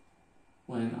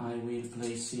when I will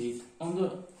place it on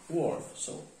the wharf.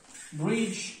 So,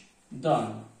 bridge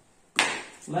done.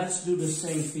 Let's do the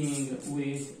same thing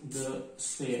with the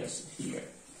stairs here.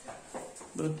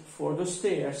 But for the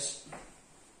stairs,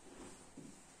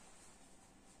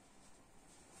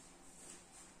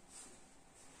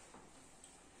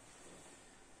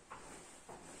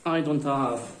 I don't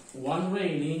have one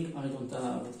railing, I don't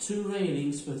have 2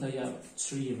 railings, but I have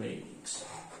 3 railings.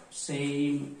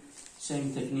 Same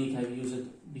technique I've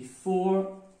used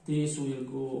before. This will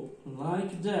go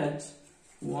like that.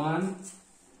 1,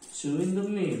 2 in the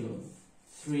middle,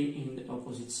 3 in the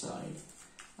opposite side.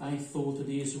 I thought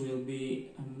this will be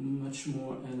a much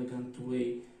more elegant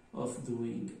way of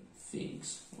doing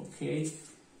things, okay?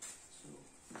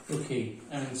 Okay,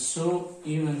 and so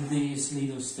even this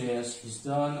little stairs is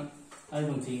done. I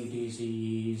don't think this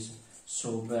is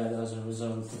so bad as a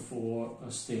result for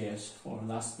stairs, for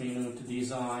last minute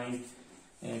design,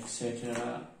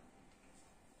 etc.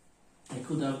 I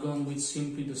could have gone with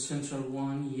simply the central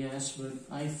one, yes, but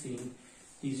I think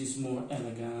this is more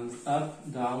elegant. Up,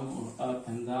 down, or up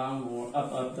and down, or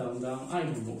up, up, down, down, I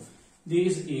don't know.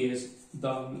 This is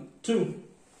done too.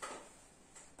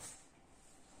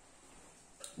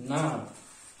 Now,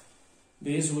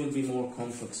 this will be more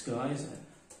complex, guys.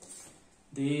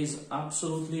 This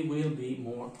absolutely will be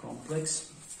more complex.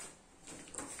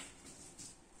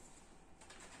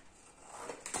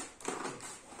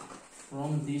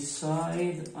 from this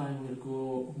side I will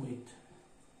go with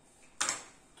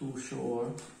 2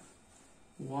 short,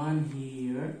 1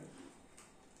 here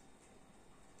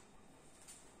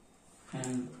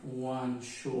and 1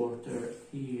 shorter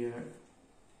here.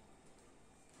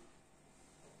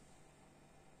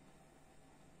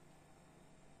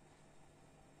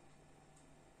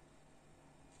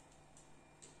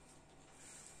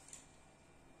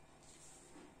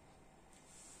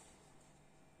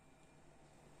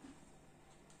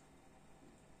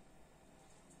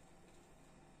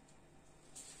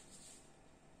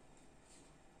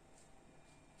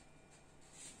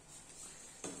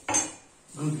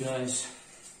 Good guys,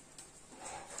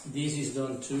 this is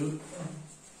done too,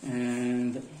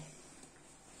 and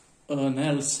an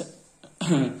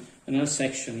L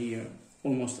section here,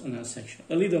 almost an L section,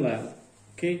 a little L,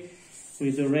 okay,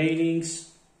 with the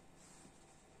railings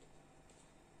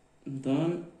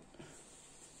done,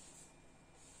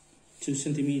 2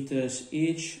 centimeters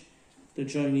each. The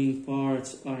joining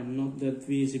parts are not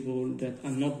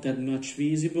that much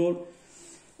visible.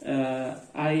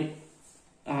 I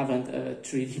haven't a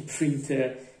 3D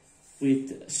printer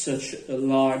with such a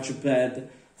large bed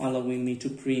allowing me to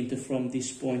print from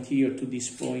this point here to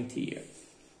this point here.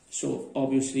 So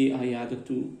obviously I had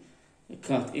to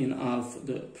cut in half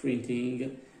the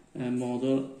printing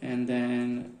model and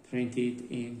then print it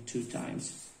in 2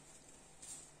 times.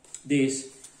 This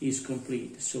is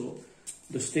complete. So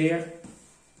the stair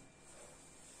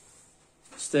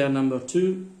number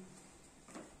 2,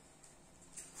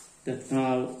 that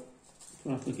now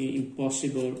practically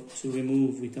impossible to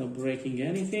remove without breaking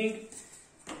anything,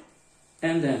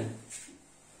 and then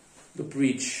the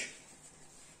bridge.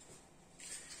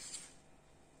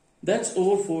 That's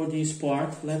all for this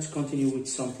part. Let's continue with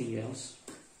something else.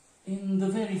 In the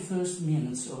very first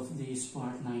minutes of this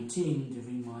part 19,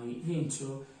 during my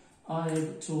intro,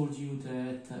 I told you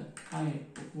that I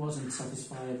wasn't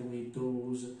satisfied with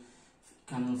those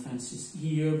canal fences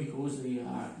here because they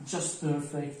are just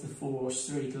perfect for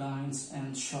straight lines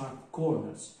and sharp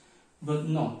corners, but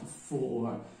not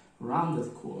for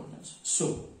rounded corners.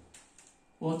 So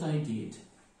what I did,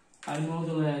 I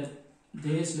modeled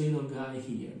this little guy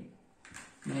here.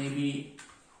 Maybe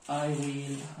I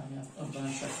have a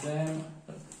bunch of them,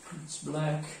 it's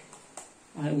black.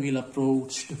 I will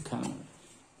approach the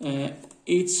camera.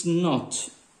 It's not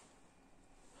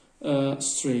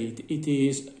straight, it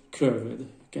is curved.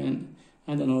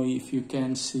 I don't know if you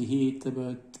can see it,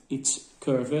 but it's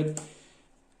curved.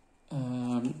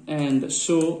 And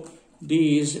so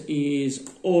this is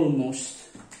almost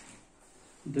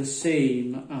the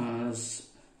same as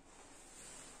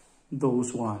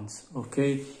those ones,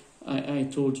 okay? I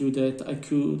told you that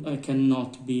I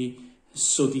cannot be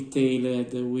so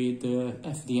detailed with the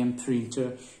FDM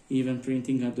printer, even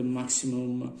printing at the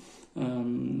maximum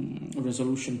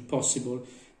resolution possible,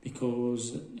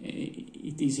 because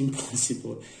it is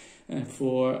impossible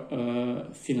for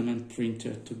a filament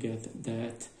printer to get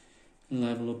that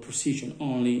level of precision.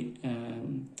 Only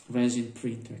resin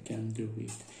printer can do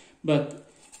it. But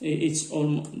it's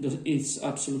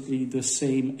absolutely the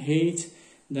same height.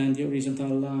 Then the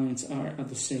horizontal lines are at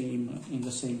in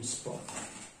the same spot.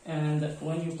 And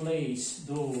when you place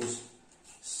those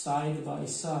side by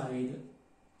side,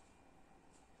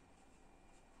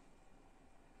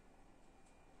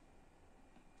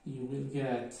 you will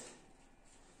get,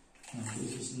 and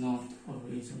this is not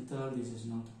horizontal, this is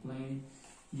not plane,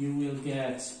 you will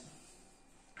get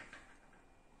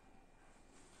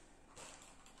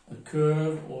a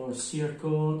curve or a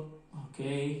circle,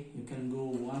 okay? You can go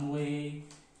one way,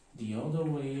 the other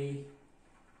way,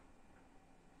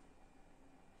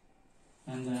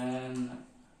 and then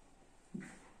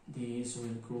this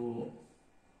will go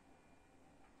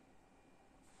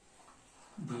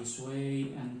this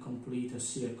way and complete a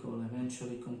circle,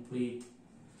 eventually complete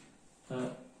a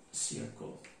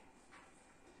circle.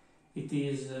 It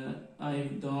is,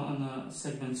 I've done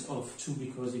segments of 2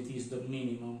 because it is the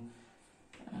minimum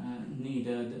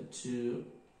needed to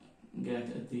get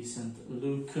a decent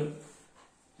look,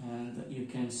 and you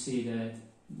can see that,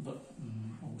 but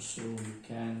also you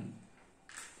can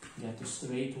get a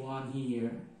straight one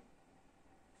here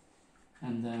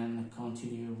and then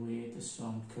continue with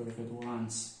some curved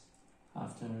ones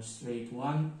after a straight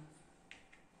one,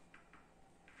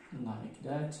 like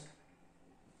that.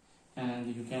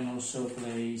 And you can also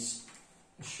place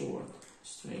a short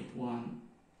straight one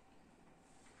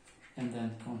and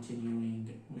then continuing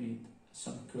with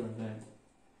some curved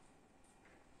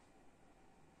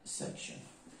section.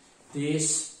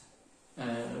 This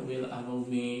will allow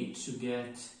me to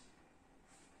get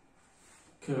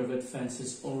curved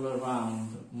fences all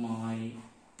around my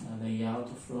layout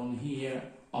from here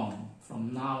on,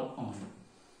 from now on.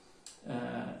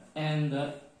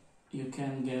 And you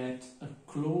can get a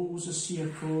close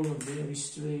circle, a very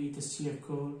straight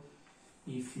circle,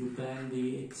 if you bend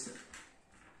it,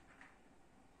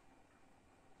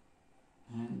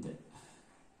 and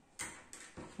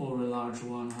or a large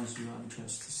one as you have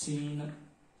just seen. You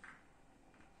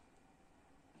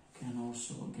can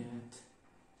also get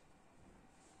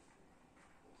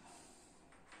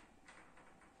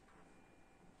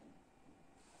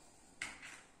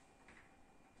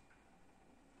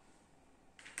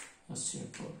a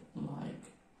circle like,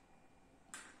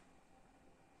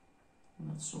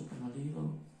 let's open a little.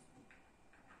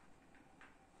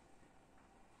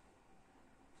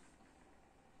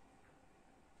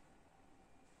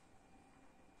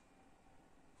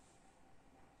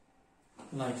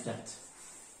 Like that.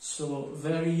 So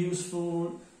very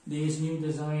useful. This new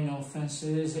design of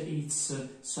fences, it's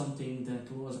something that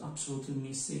was absolutely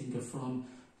missing from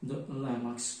the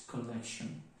Lemax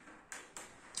collection.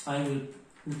 I will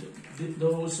put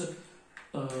those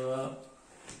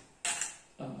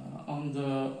on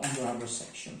the rubber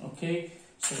section. Okay,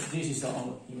 so this is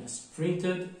all he has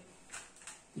printed.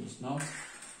 This is not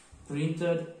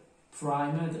printed,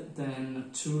 primed,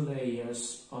 then 2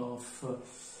 layers of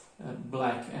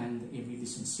black and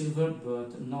iridescent silver,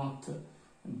 but not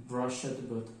brushed,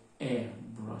 but air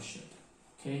brushed.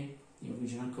 Okay, the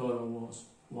original color was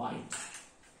white.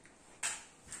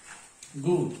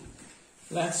 Good.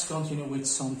 Let's continue with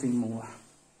something more.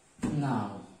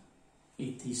 Now,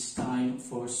 it is time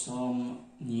for some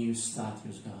new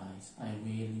statues, guys. I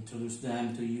will introduce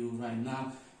them to you right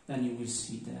now, then you will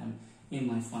see them in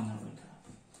my final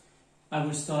recap. I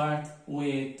will start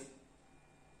with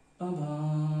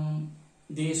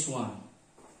this one.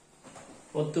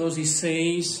 What does it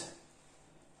say?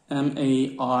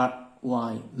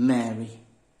 M-A-R-Y, Mary.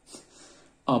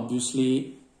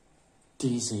 Obviously,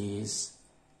 this is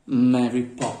Mary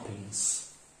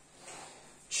Poppins.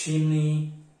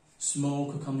 Chimney,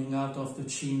 smoke coming out of the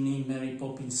chimney, Mary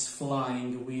Poppins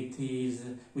flying with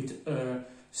her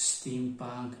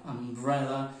steampunk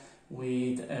umbrella,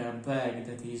 with her bag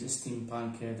that is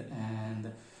steampunked,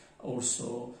 and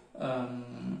also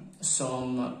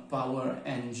some power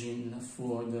engine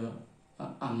for the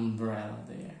umbrella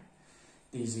there.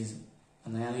 This is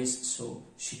an hélice, so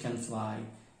she can fly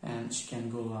and she can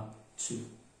go up too.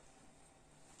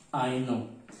 I know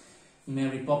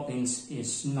Mary Poppins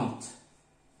is not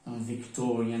a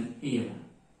Victorian era.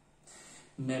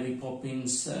 Mary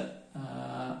Poppins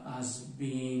has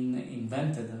been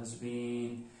invented as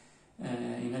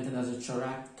a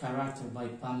character by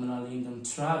Pamela Lyndon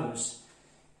Travers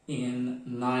in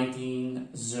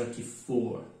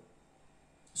 1934.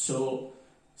 So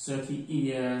 30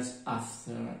 years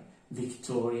after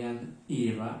Victorian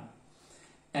era,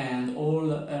 and all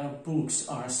her books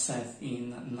are set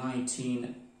in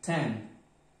 1910,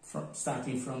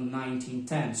 starting from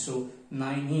 1910, so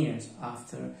 9 years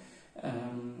after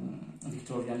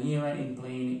Victorian era, in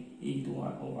plain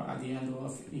Edward, or at the end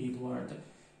of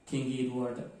King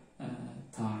Edward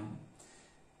time.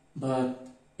 But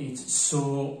it's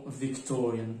so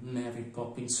Victorian, Mary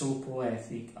Poppins, so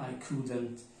poetic, I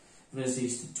couldn't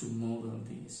resist to model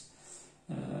this.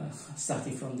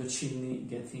 Starting from the chimney,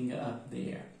 getting up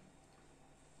there.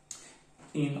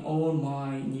 In all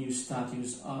my new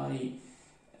statues, I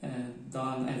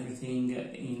done everything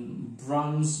in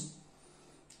bronze,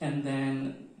 and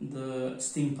then the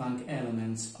steampunk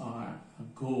elements are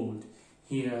gold.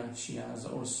 Here she has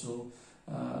also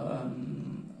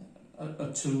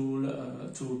a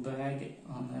tool bag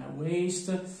on her waist,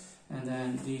 and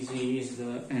then this is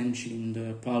the engine,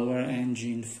 the power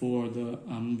engine for the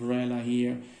umbrella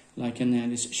here, like an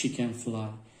hélice, she can fly.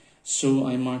 So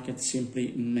I mark it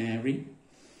simply Mary,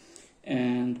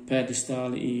 and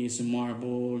pedestal is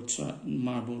marble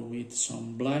with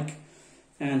some black.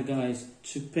 And guys,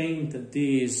 to paint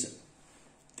these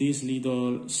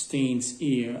little stains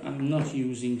here, I'm not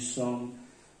using some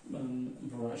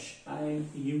brush. I'm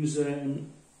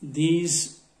using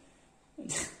this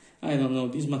I don't know,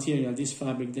 this material, this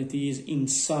fabric that is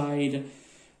inside,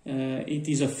 it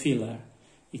is a filler.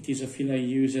 It is a filler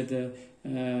used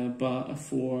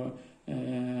for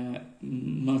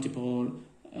multiple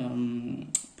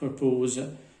purpose,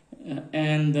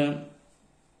 and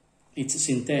it's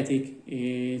synthetic,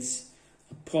 it's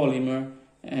a polymer,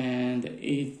 and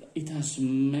it has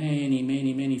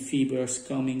many fibers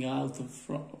coming out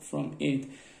from it,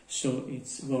 so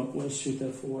it's well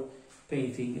suited for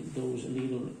painting those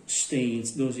little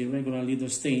stains, those irregular little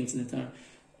stains that are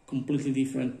completely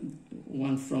different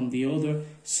one from the other,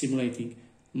 simulating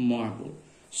marble.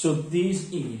 So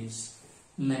this is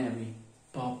Mary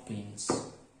Poppins.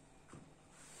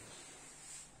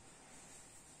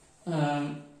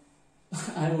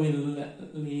 I will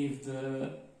leave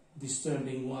the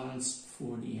disturbing ones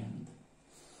for the end.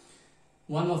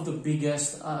 One of the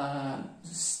biggest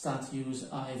statues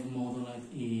I've modeled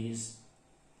is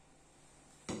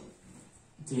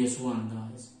this one,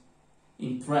 guys.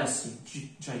 Impressive,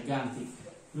 gigantic.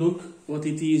 Look what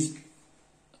it is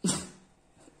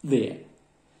there.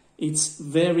 It's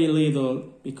very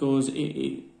little because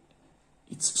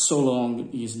it's so long,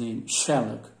 his name,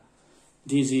 Sherlock.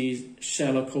 This is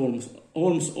Sherlock Holmes.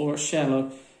 Holmes or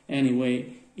Sherlock,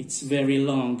 anyway, it's very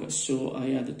long, so I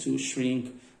had to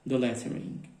shrink the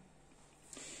lettering.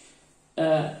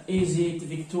 Is it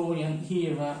Victorian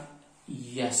era?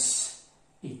 Yes,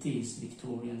 it is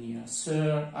Victorian era.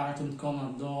 Sir Arthur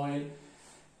Conan Doyle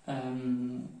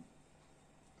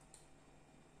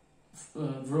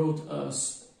wrote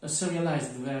a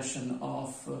serialized version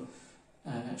of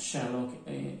Sherlock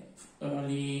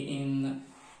early in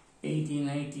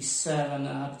 1887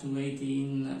 up to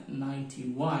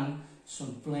 1891, so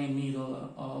plain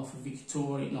middle of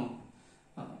Victorian, no,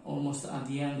 almost at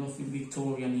the end of the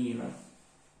Victorian era.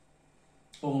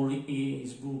 All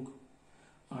his books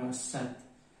are set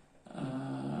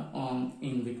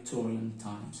in Victorian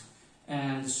times.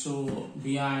 And so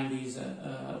behind is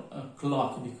a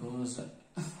clock, because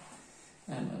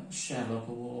Sherlock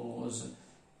was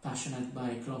passionate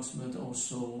by clocks, but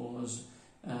also was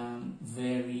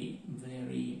very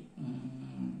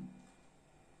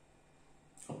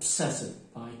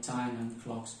obsessed by time and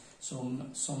clocks.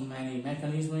 So many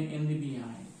mechanisms in the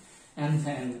behind. And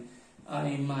then I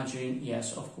imagine,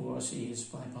 yes, of course, he is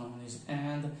by Bonis.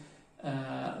 And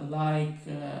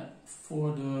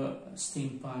for the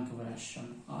steampunk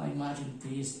version, I imagine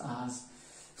this as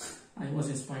I was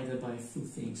inspired by a few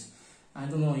things. I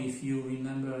don't know if you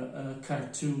remember a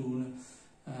cartoon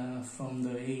from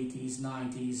the 80s,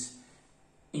 90s,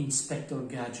 Inspector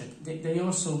Gadget. They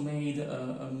also made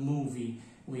a movie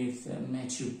with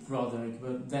Matthew Broderick,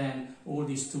 but then all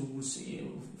these tools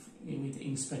with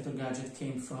Inspector Gadget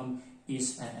came from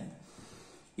his head,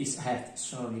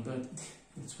 but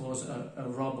it was a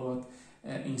robot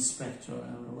inspector,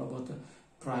 a robot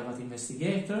private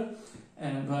investigator,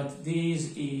 but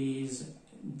this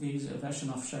version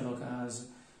of Sherlock has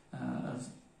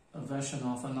a version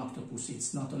of an octopus.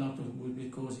 It's not an octopus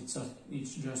because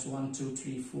it's just 1, 2,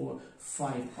 3, 4,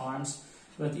 5 arms,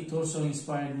 but it also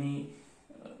inspired me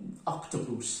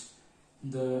Octopus,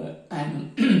 the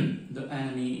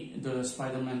enemy, the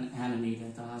Spider-Man enemy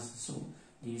that has so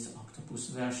this octopus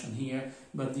version here,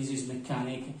 but this is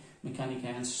mechanic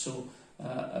hands, so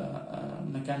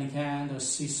mechanic hand, a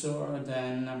scissor,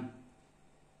 then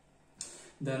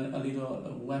a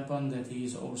little weapon that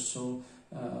is also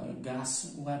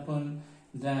gas weapon,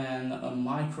 then a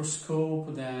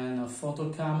microscope, then a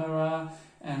photo camera,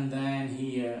 and then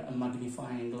here a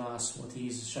magnifying glass. What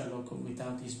is Sherlock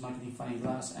without his magnifying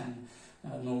glass, and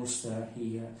an holster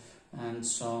here, and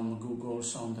some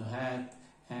goggles on the head,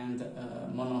 and a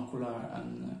monocular,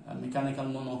 and a mechanical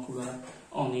monocular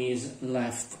on his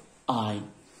left eye.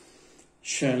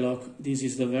 Sherlock, this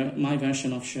is my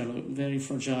version of Sherlock, very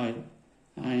fragile,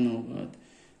 I know, but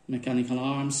mechanical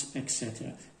arms,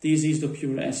 etc. This is the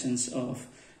pure essence of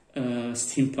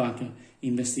steampunk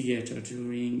investigator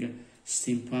during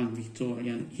steampunk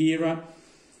Victorian era.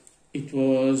 It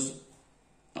was,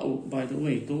 oh, by the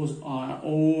way, those are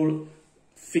all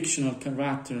fictional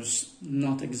characters,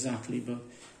 not exactly, but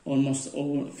almost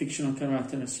all fictional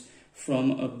characters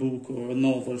from a book or a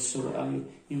novel. So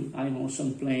I'm also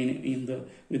playing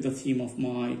with the theme of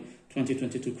my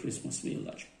 2022 Christmas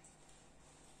Village.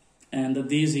 And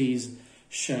this is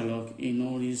Sherlock in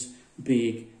all his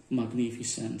big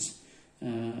magnificence. I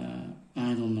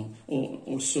don't know.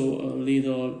 Also a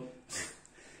little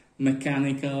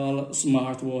mechanical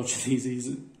smartwatch. This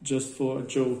is just for a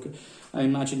joke. I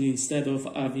imagine instead of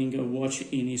having a watch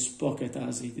in his pocket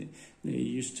as they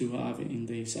used to have in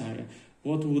this area,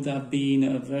 what would have been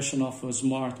a version of a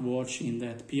smartwatch in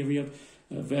that period?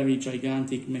 A very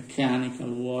gigantic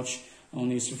mechanical watch on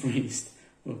his wrist.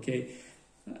 Okay,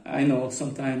 I know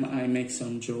sometimes I make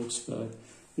some jokes, but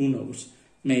who knows?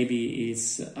 Maybe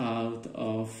it's out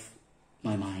of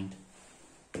my mind.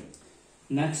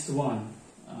 Next one.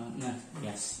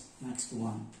 Next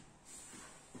one.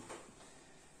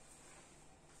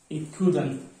 It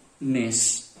couldn't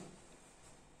miss.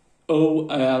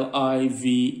 Oliver.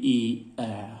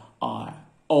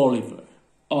 Oliver.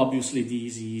 Obviously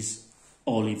this is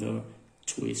Oliver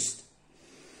Twist.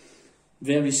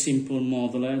 Very simple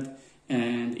modeled,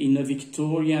 and in the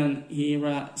Victorian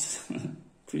era,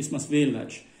 Christmas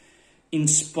Village,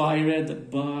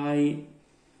 inspired by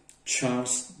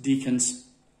Charles Dickens'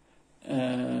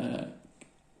 A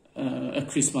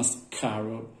Christmas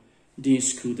Carol.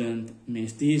 This couldn't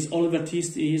miss. This Oliver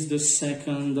Twist is the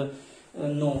second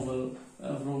novel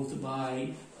wrote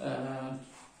by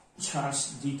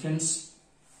Charles Dickens,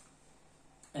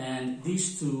 and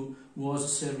these two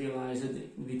was serialized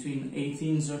between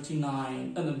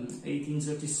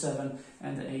 1837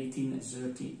 and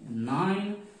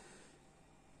 1839,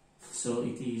 so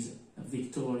it is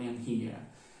Victorian here.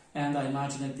 And I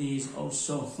imagine that this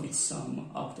also with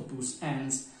some octopus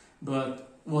ends,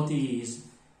 but what is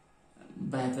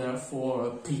better for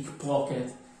a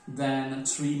pickpocket than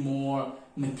 3 more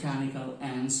mechanical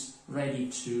ants ready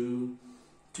to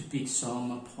pick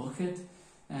some pocket?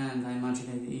 And I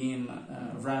imagine him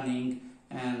running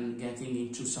and getting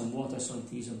into some water, so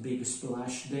it is a big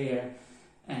splash there.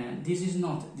 And this is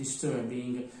not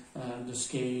disturbing. The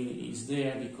scale is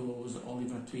there because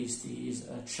Oliver Twist is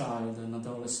a child, an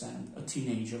adolescent, a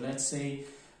teenager. Let's say,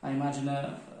 I imagine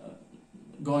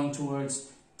going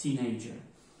towards teenager,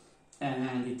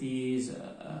 and it is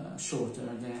shorter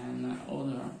than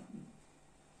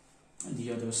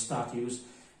the other statues.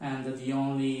 And the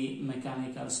only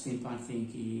mechanical steampunk thing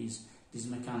is these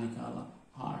mechanical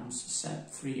arms,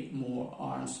 set 3 more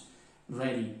arms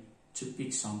ready to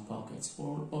pick some pockets,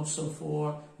 or also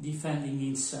for defending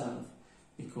himself,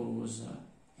 because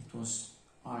it was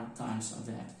hard times of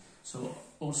that. So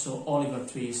also Oliver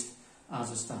Twist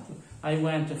as a statue. I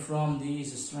went from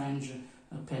this strange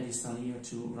pedestal here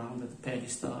to rounded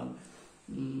pedestal,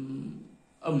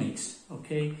 a mix,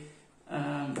 okay?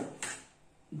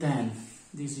 Then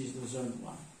this is the third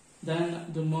one. Then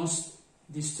the most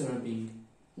disturbing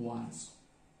ones.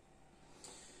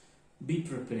 Be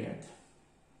prepared.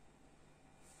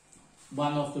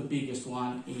 One of the biggest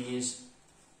one is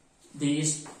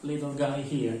this little guy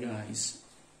here, guys.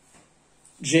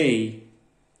 J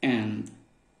and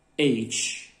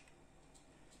H,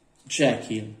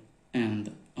 Jekyll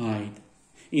and Hyde,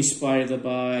 inspired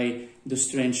by the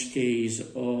strange case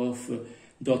of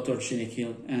Dr.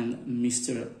 Jekyll and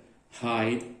Mr.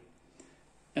 Hyde.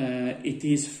 It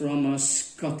is from a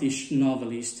Scottish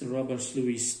novelist, Robert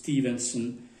Louis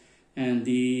Stevenson, and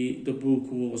the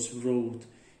book was wrote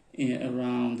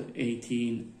around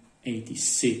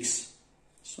 1886,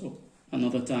 so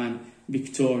another time,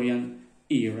 Victorian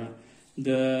era.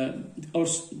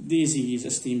 Also, this is a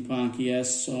steampunk,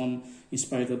 yes, some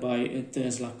inspired by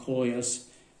Tesla coils.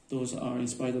 Those are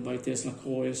inspired by Tesla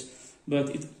coils,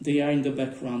 but they are in the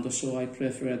background, so I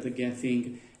prefer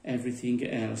getting everything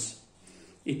else.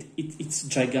 It's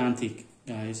gigantic,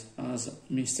 guys, as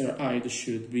Mr. Hyde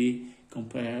should be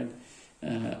compared,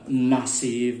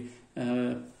 massive,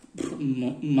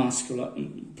 muscular,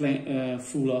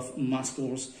 full of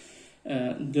muscles.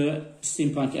 The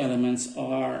steampunk elements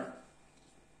are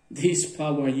these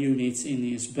power units in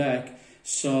his back,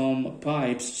 some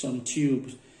pipes, some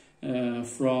tubes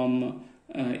from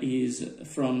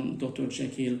Dr.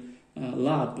 Jekyll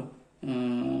lab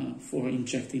for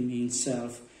injecting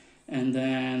himself, and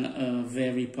then a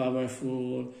very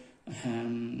powerful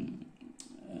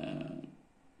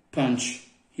punch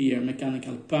here,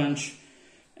 mechanical punch,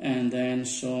 and then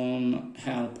some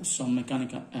help, some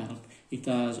mechanical help. It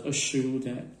has a shoes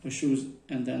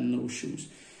and then no shoes.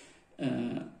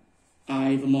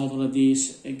 I've modeled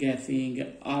this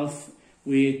getting half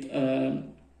with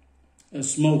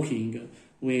smoking,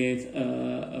 with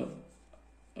a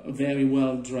very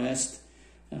well dressed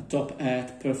top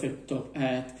hat, perfect top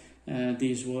hat.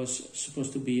 This was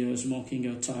supposed to be a smoking,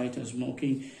 a tight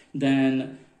smoking.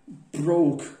 Then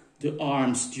broke the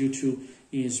arms due to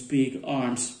his big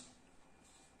arms.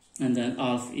 And then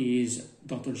half is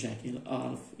Dr. Jekyll,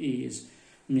 half is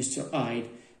Mr. Hyde,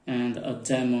 and a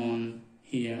demon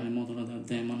here. I modeled a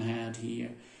demon head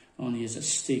here on his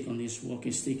stick, on his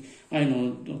walking stick. I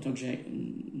know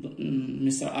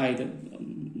Mr.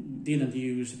 Hyde didn't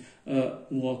use a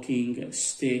walking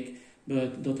stick,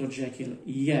 but Dr. Jekyll,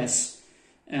 yes.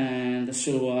 And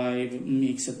so I've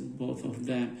mixed both of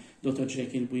them. Dr.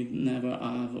 Jekyll would never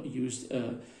have used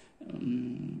a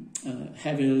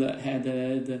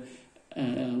heavy-headed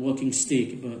walking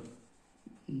stick, but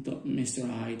Mr.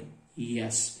 Hyde,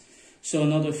 yes. So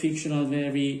another fictional,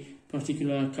 very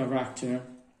particular character,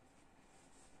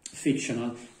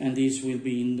 fictional, and this will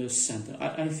be in the center.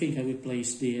 I think I will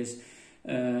place this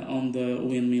on the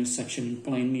windmill section, in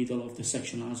plain middle of the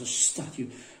section, as a statue,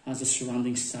 as a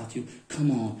surrounding statue.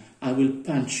 Come on, I will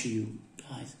punch you,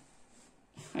 guys.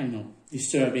 I know,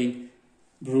 disturbing,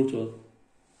 brutal.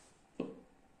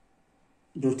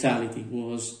 Brutality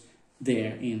was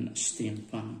there in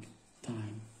steampunk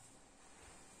time.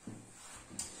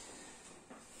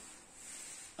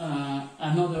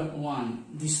 Another one,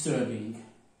 disturbing.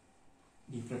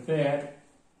 Be prepared.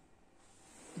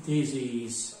 This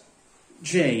is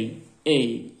J-A-C-K,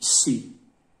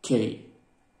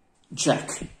 Jack.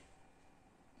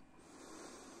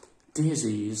 This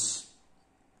is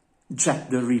Jack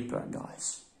the Ripper,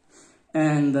 guys.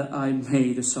 And I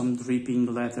made some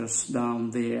dripping letters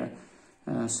down there,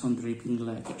 some dripping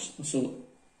letters. So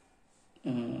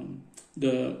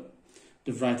the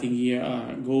writing here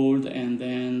are gold, and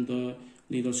then the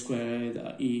little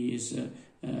square is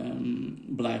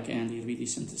black and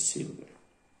iridescent silver.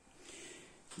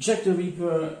 Jack the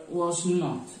Ripper was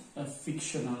not a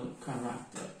fictional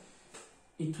character.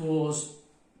 It was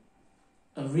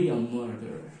a real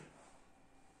murderer.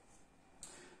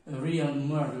 A real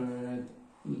murderer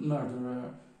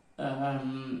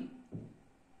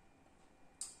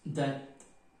that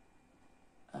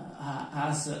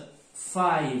has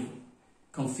 5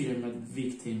 confirmed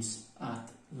victims at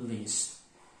least,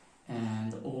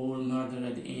 and all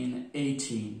murdered in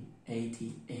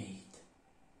 1888.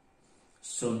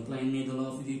 So in plain middle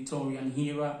of the Victorian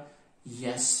era,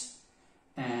 yes,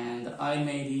 and I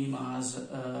made him as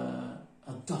a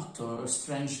doctor, a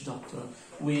strange doctor,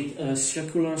 with a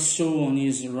circular saw on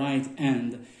his right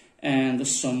hand and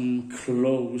some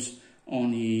claws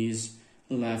on his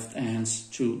left hands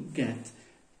to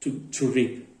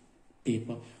rip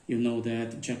people. You know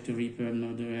that Jack the Ripper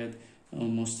murdered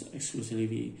almost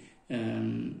exclusively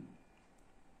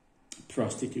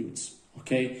prostitutes,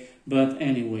 okay? But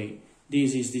anyway,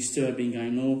 this is disturbing, I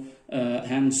know.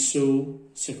 Hand saw,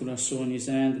 circular saw on his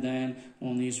hand, then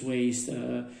on his waist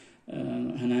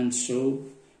an hand saw,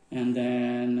 and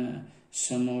then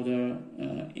some other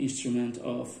instrument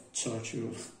of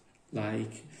torture,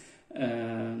 like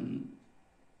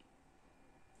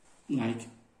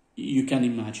you can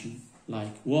imagine,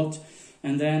 like what?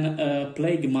 And then a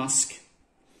plague mask,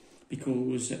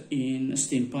 because in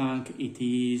steampunk it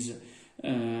is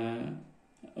a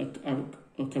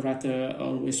character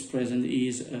always present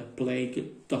is a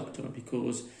plague doctor,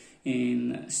 because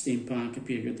in steampunk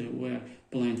period there were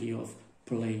plenty of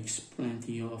plagues,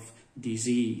 plenty of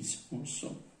disease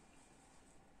also.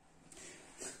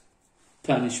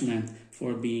 Punishment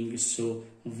for being so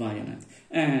violent.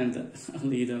 And a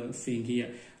little thing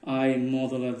here, I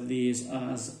modeled this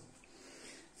as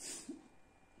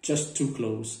just too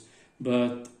close,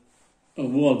 but a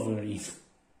Wolverine.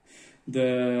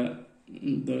 The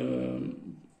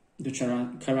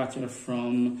character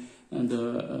from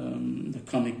the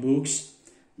comic books,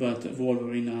 but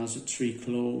Wolverine has 3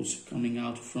 claws coming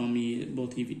out from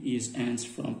both his hands,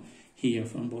 from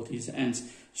both his hands.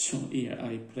 So here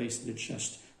I placed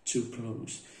just 2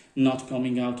 claws, not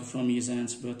coming out from his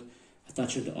hands, but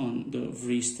attached on the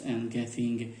wrist and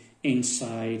getting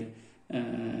inside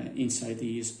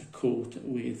his coat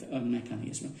with a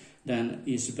mechanism. Then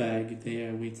his bag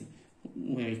there with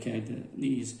where he carried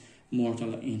his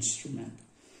mortal instrument.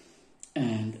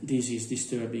 And this is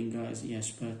disturbing, guys,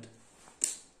 yes, but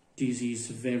this is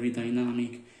very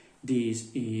dynamic. This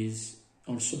is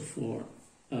also for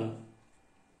a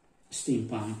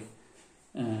steampunk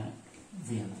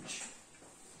village.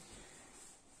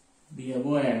 Be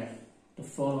aware, the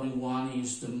following one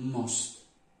is the most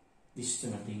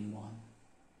disturbing one.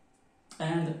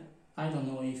 And I don't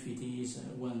know if it is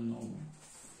well known.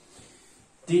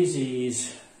 This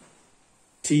is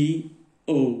T-O-D-D,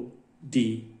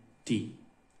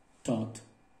 Todd.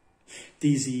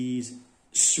 This is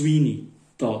Sweeney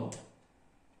Todd.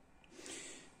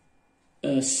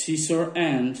 A scissor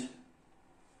hand,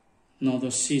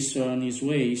 another scissor on his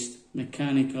waist,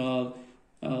 mechanical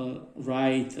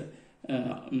right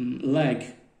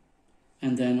leg,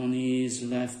 and then on his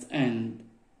left hand,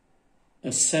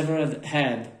 a severed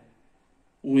head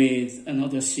with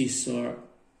another scissor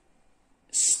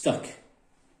stuck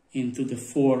into the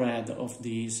forehead of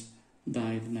this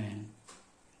died man.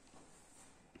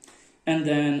 And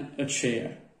then a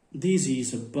chair. This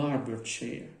is a barber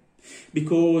chair,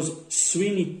 because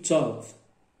Sweeney Todd,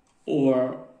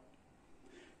 or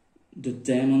the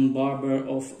demon barber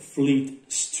of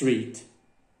Fleet Street,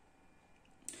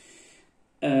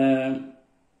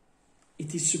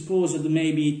 it is supposed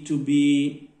maybe to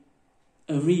be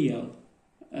a real,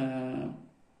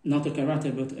 not a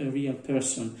character, but a real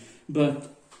person. But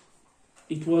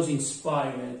it was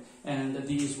inspired, and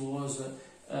this was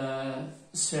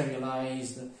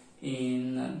serialized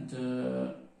in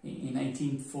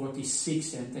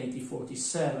 1846 and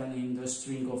 1847 in the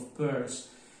String of Pearls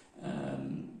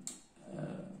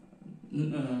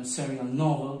serial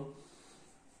novel.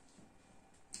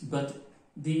 But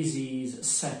this is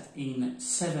set in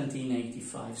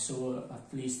 1785, so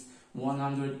at least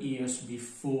 100 years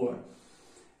before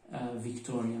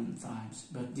Victorian times.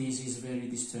 But this is very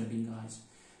disturbing, guys.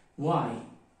 Why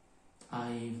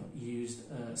I've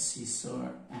used a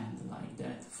scissor and like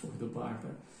that for the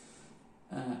barber?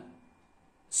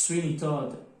 Sweeney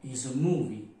Todd is a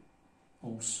movie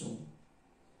also,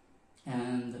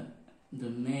 and the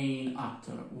main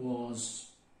actor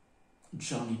was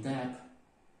Johnny Depp,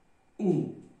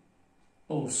 who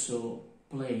also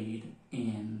played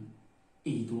in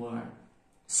Edward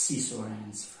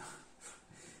Scissorhands,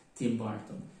 Tim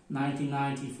Burton.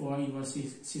 1994 Edward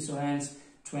Scissorhands,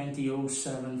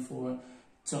 2007 for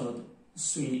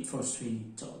Sweeney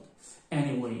Todd.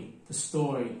 Anyway, the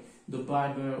story: the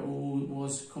barber who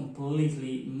was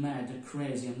completely mad,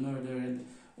 crazy, and murdered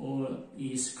all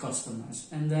his customers,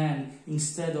 and then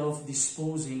instead of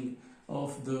disposing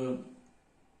of the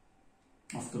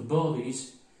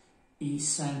bodies, he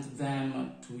sent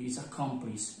them to his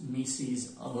accomplice,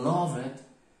 Mrs. Lovett,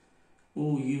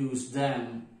 who used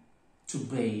them to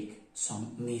bake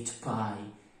some meat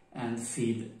pie and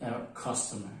feed her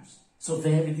customers. So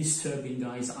very disturbing,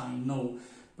 guys, I know,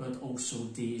 but also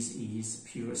this is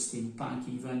pure steampunk,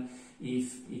 even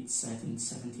if it's set in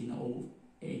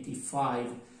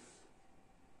 1785.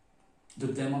 The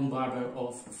Demon Barber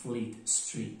of Fleet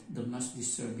Street, the most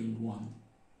disturbing one.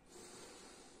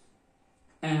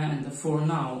 And for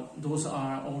now, those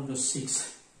are all the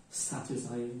 6 statues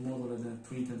I modeled and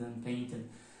printed and painted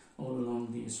all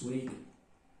along this week.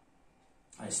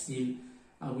 I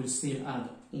will still add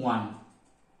one,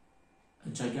 a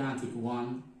gigantic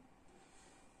one,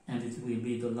 and it will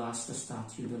be the last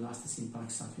statue, the last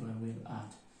steampunk statue I will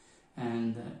add.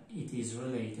 And it is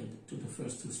related to the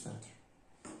first 2 statues,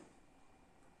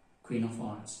 Queen of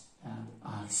Hearts and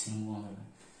Alice in Wonderland.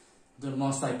 The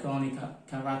most iconic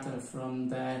character from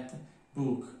that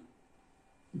book,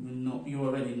 you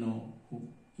already know who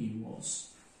he was.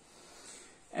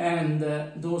 And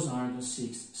those are the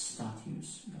 6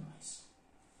 statues, guys.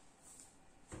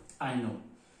 I know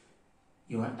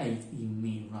you are hating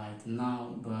me right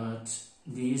now, but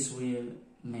this will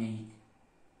make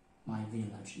my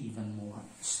village even more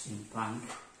steampunk.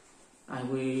 I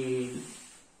will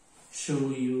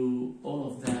show you all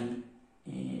of them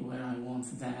where I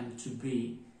want them to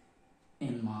be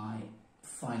in my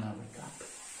final recap.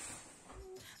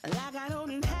 Like I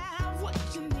don't have what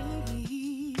you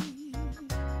need.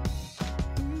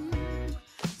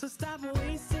 So stop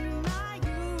wasting my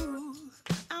youth.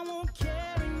 I won't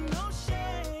carry no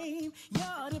shame.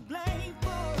 You're to blame for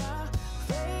a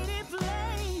faded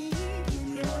flame.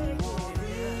 No more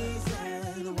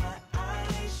reason why I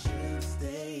should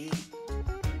stay.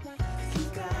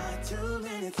 You've got 2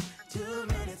 minutes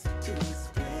to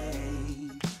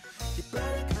explain. You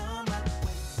better come up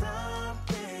with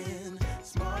something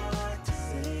smart to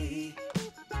say.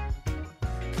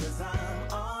 'Cause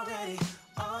I'm already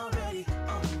on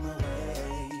my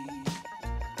way.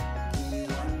 Give me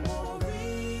one more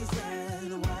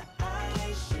reason why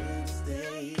I should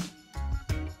stay.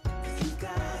 'Cause you've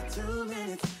got 2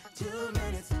 minutes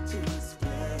to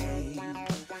explain.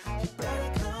 You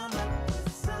better come up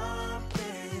with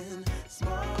something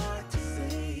smart to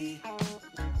say.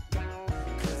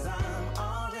 'Cause I'm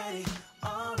already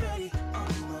on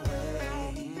my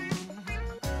way.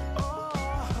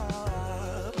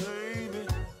 Oh, baby,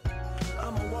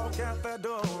 I'ma walk out that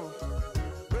door.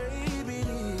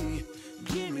 Baby,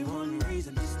 give me one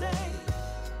reason to stay,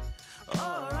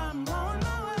 or I'm on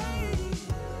my way.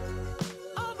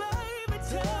 Oh, baby,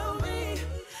 tell me,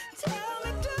 do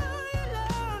you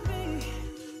love me?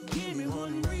 Give me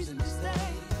one reason to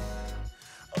stay,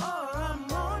 or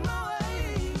I'm on my way.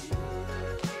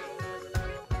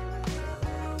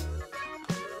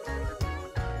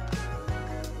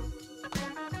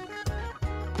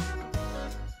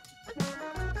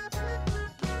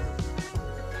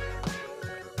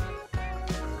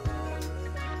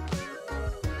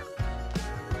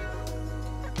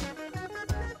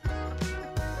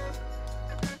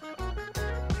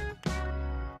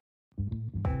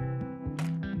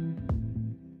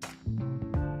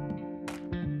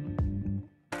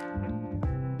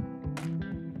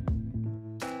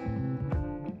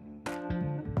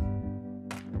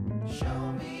 Show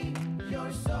me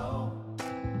your soul.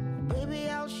 Baby,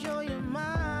 I'll show you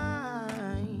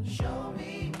mine. Show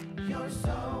me your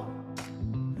soul.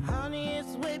 Honey,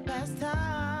 it's way past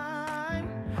time.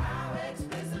 How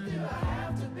expensive do I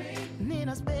have to be? Need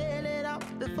I spell it out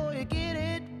before you get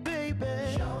it,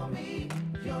 baby? Show me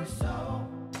your soul.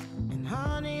 And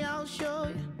honey, I'll show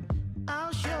you mine.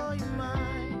 I'll show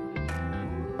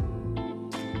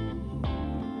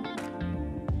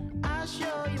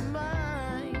you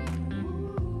mine.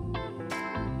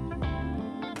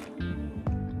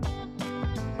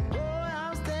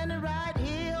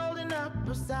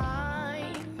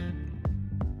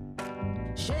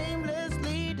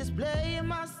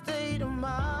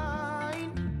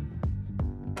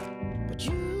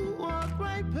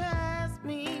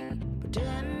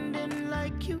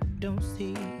 don't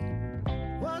see.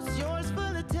 What's yours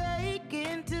for the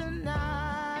taking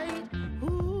tonight?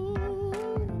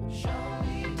 Ooh, show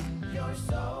me your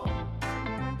soul.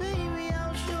 Baby,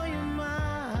 I'll show you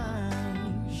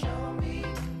mine. Show me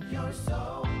your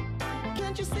soul.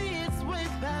 Can't you see it's way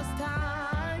past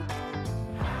time?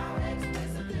 How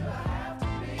expensive do I have to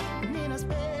be? I mean, I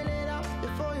spell it out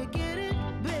before you get it,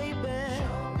 baby.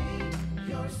 Show me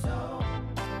your soul.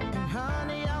 And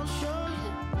honey, I'll show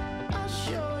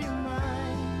you mine.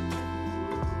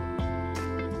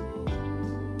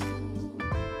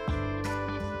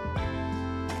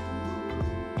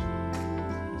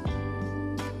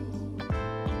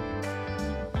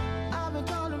 I've been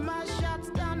calling my shots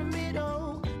down the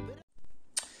middle.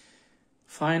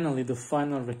 Finally, the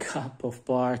final recap of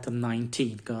part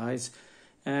 19, guys.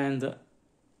 And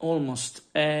almost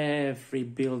every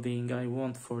building I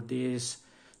want for this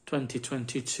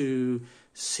 2022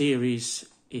 series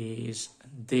is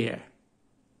there.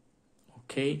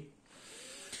 Okay?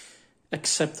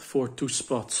 Except for 2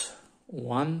 spots.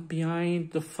 1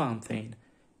 behind the fountain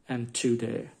and 2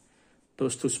 there.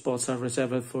 Those 2 spots are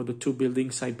reserved for the 2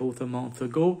 buildings I bought a month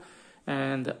ago,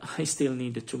 and I still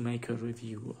needed to make a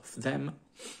review of them.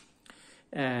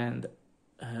 And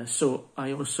so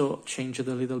I also changed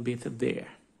a little bit there.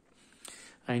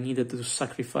 I needed to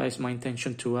sacrifice my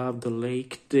intention to have the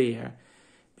lake there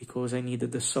because I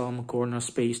needed some corner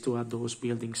space to add those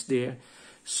buildings there.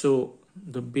 So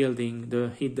the building, the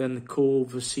Hidden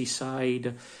Cove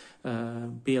Seaside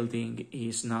building,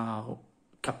 is now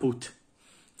kaput.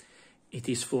 It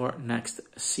is for next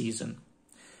season.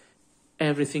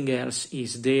 Everything else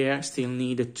is there, still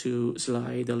needed to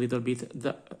slide a little bit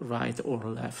the right or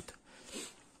left.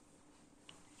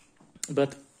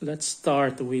 But let's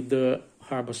start with the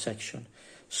harbor section.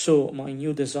 So my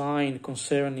new design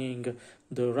concerning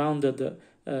the rounded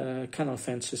canal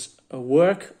fences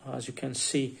work. As you can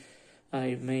see,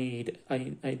 I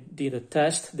did a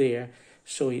test there,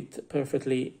 so it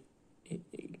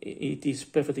is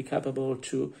perfectly capable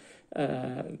to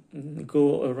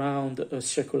go around a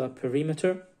circular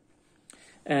perimeter,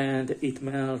 and it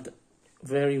melts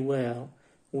very well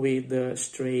with the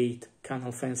straight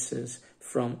canal fences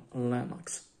from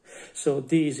Lemax. So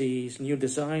this is new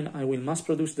design. I will mass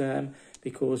produce them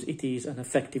because it is an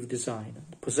effective design.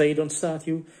 The Poseidon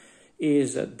statue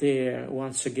is there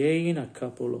once again, a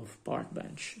couple of park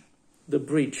bench. The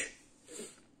bridge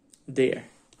there,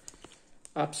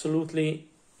 absolutely,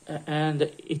 and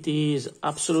it is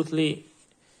absolutely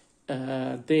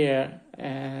there,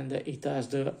 and it has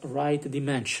the right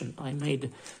dimension. I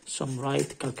made some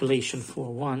right calculation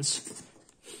for once,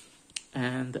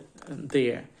 and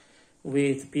there,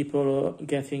 with people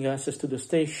getting access to the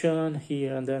station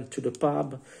here and then to the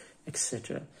pub,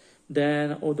 etc.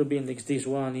 Then other buildings, this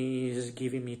one is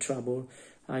giving me trouble.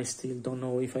 I still don't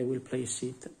know if I will place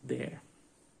it there.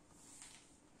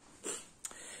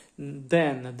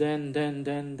 Then,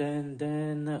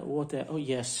 what else? Oh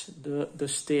yes, the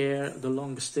stair, the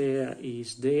long stair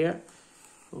is there.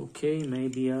 Okay,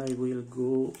 maybe I will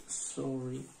go,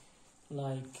 sorry,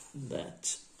 like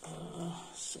that.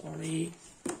 Sorry.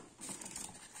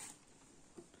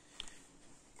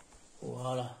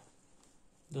 Voila.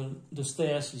 The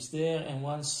stairs is there, and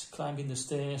once climbing the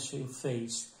stairs you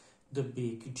face the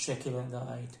big Jekyll and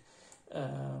Hyde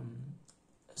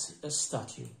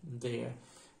statue there.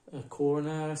 A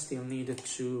corner still needed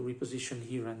to reposition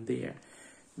here and there.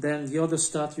 Then the other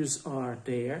statues are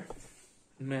there.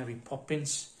 Mary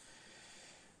Poppins,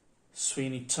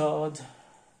 Sweeney Todd,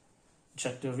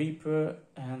 Jack the Ripper,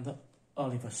 and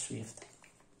Oliver Swift.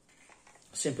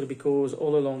 Simply because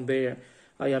all along there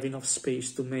I have enough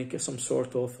space to make some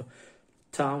sort of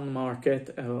town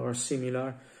market or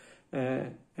similar,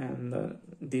 and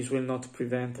this will not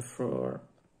prevent the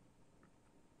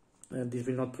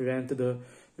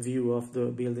view of the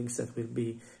buildings that will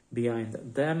be behind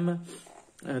them.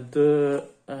 The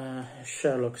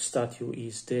Sherlock statue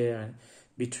is there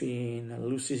between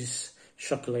Lucy's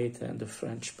chocolate and the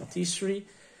French patisserie.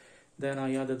 Then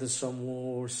I added some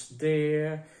walls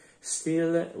there.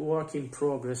 Still work in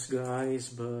progress, guys,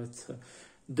 but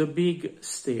the big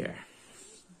stair.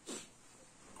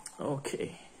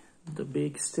 Okay, the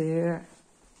big stair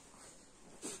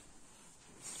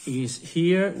is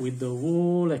here with the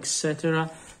wall, etc.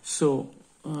 So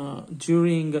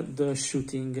during the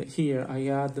shooting here I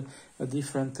had a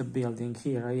different building.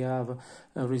 Here I have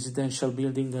a residential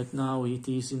building that now it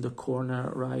is in the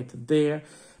corner right there,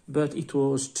 but it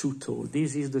was too tall.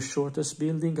 This is the shortest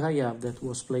building I have that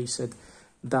was placed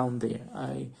down there.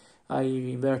 I I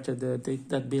inverted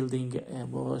that building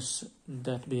was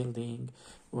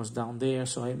down there,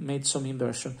 so I made some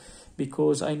inversion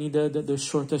because I needed the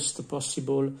shortest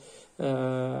possible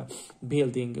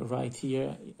building right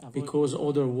here, because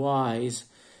otherwise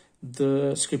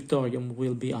the scriptorium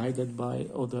will be hidden by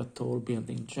other tall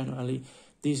building. Generally,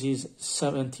 this is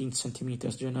 17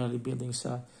 centimeters. Generally, buildings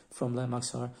from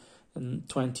landmarks are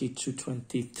 20 to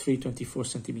 23, 24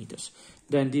 centimeters.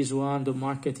 Then this one, the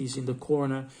market is in the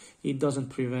corner. It doesn't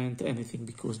prevent anything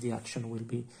because the action will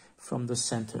be from the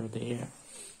center there.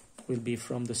 Will be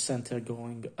from the center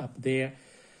going up there,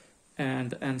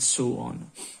 and so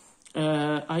on.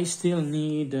 I still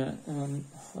need a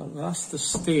last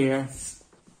stair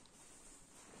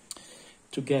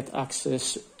to get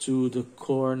access to the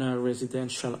corner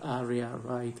residential area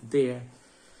right there.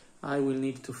 I will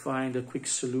need to find a quick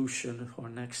solution for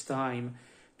next time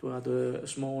to add a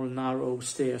small narrow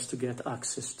stairs to get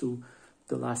access to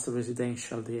the last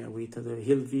residential there with the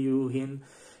hill view in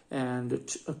and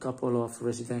a couple of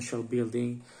residential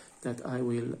building that I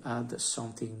will add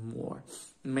something more.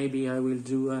 Maybe I will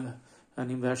do an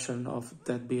inversion of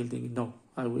that building. No,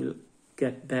 I will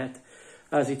get that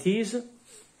as it is.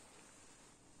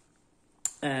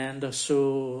 And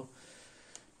so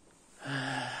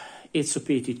it's a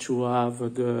pity to have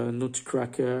the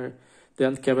Nutcracker, the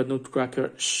uncovered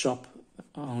Nutcracker shop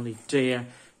only there,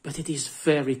 but it is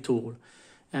very tall.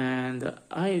 And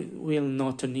I will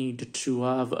not need to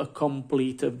have a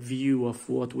complete view of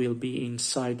what will be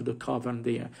inside the cavern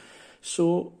there.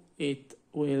 So it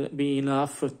will be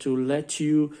enough to let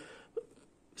you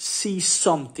see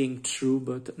something through,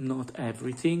 but not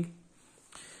everything.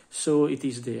 So it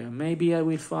is there. Maybe I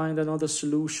will find another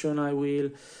solution. I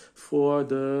will for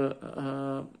the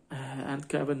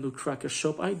uncovered Nutcracker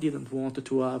shop. I didn't want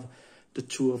to have the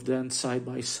two of them side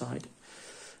by side.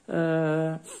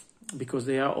 Because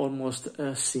they are almost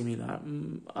similar.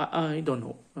 I don't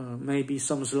know. Maybe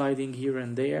some sliding here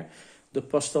and there. The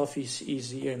post office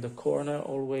is here in the corner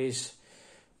always,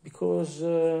 because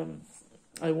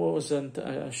I wasn't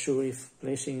sure if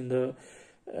placing the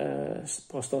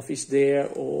post office there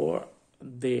or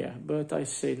there. But I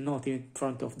said not in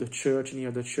front of the church,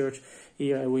 near the church.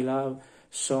 Here I will have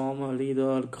some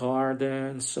little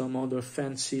garden, some other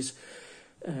fences.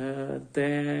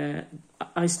 Then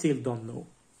I still don't know.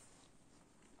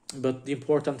 But the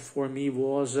important for me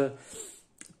was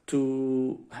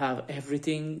to have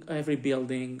everything, every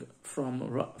building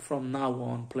from now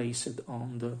on placed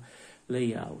on the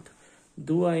layout.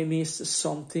 Do I miss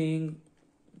something?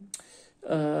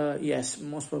 Yes,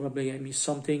 most probably I miss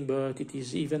something, but it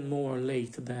is even more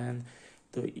late than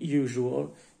the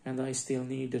usual, and I still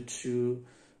need to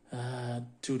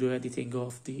do the editing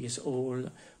of this whole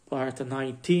part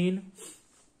 19.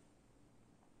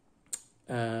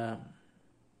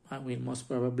 I will most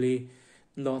probably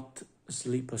not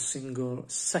sleep a single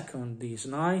second this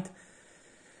night.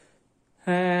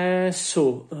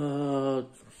 So,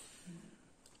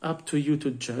 up to you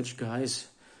to judge, guys,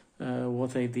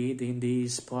 what I did in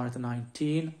this part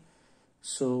 19.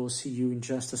 So, see you in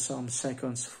just some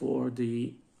seconds for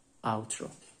the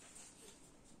outro.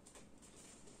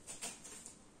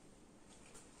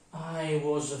 I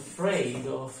was afraid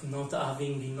of not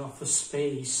having enough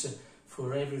space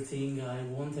for everything I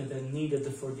wanted and needed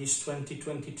for this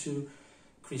 2022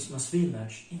 Christmas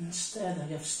village. Instead, I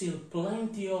have still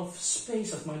plenty of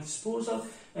space at my disposal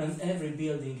and every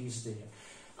building is there.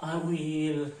 I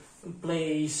will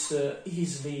place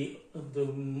easily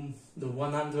the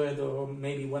 100 or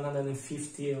maybe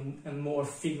 150 and more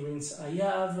figurines I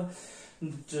have,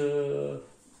 the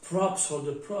props or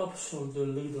the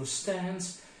little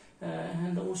stands,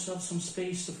 and also have some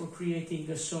space for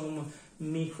creating some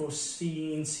micro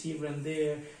scenes here and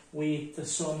there with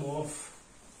some of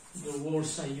the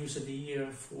walls I used here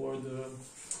for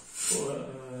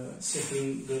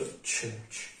setting the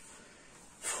church.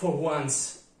 For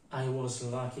once I was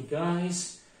lucky,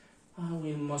 guys. I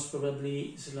will most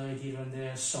probably slide here and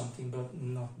there something, but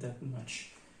not that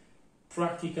much.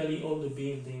 Practically all the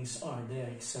buildings are there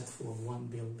except for one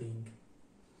building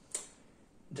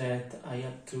that I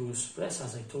had to suppress,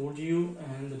 as I told you,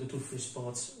 and the two free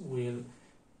spots will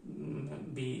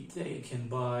be taken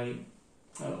by,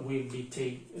 I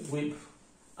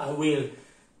will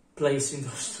place in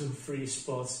those two free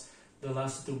spots the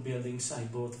last two buildings I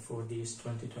bought for this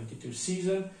 2022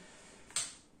 season.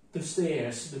 The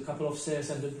stairs, the couple of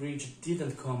stairs and the bridge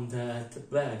didn't come that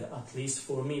bad, at least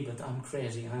for me, but I'm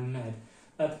crazy, I'm mad.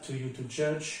 Up to you to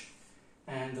judge.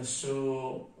 And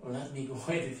so let me go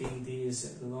editing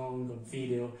this long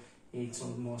video. It's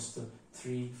almost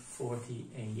 3:40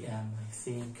 a.m. I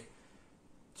think.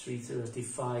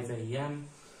 3:35 a.m.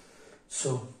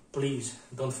 So please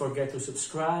don't forget to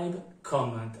subscribe,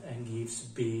 comment and give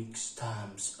big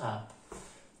thumbs up.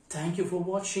 Thank you for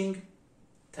watching.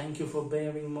 Thank you for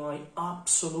bearing my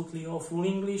absolutely awful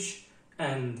English,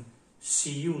 and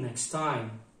see you next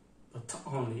time, but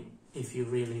only if you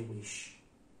really wish.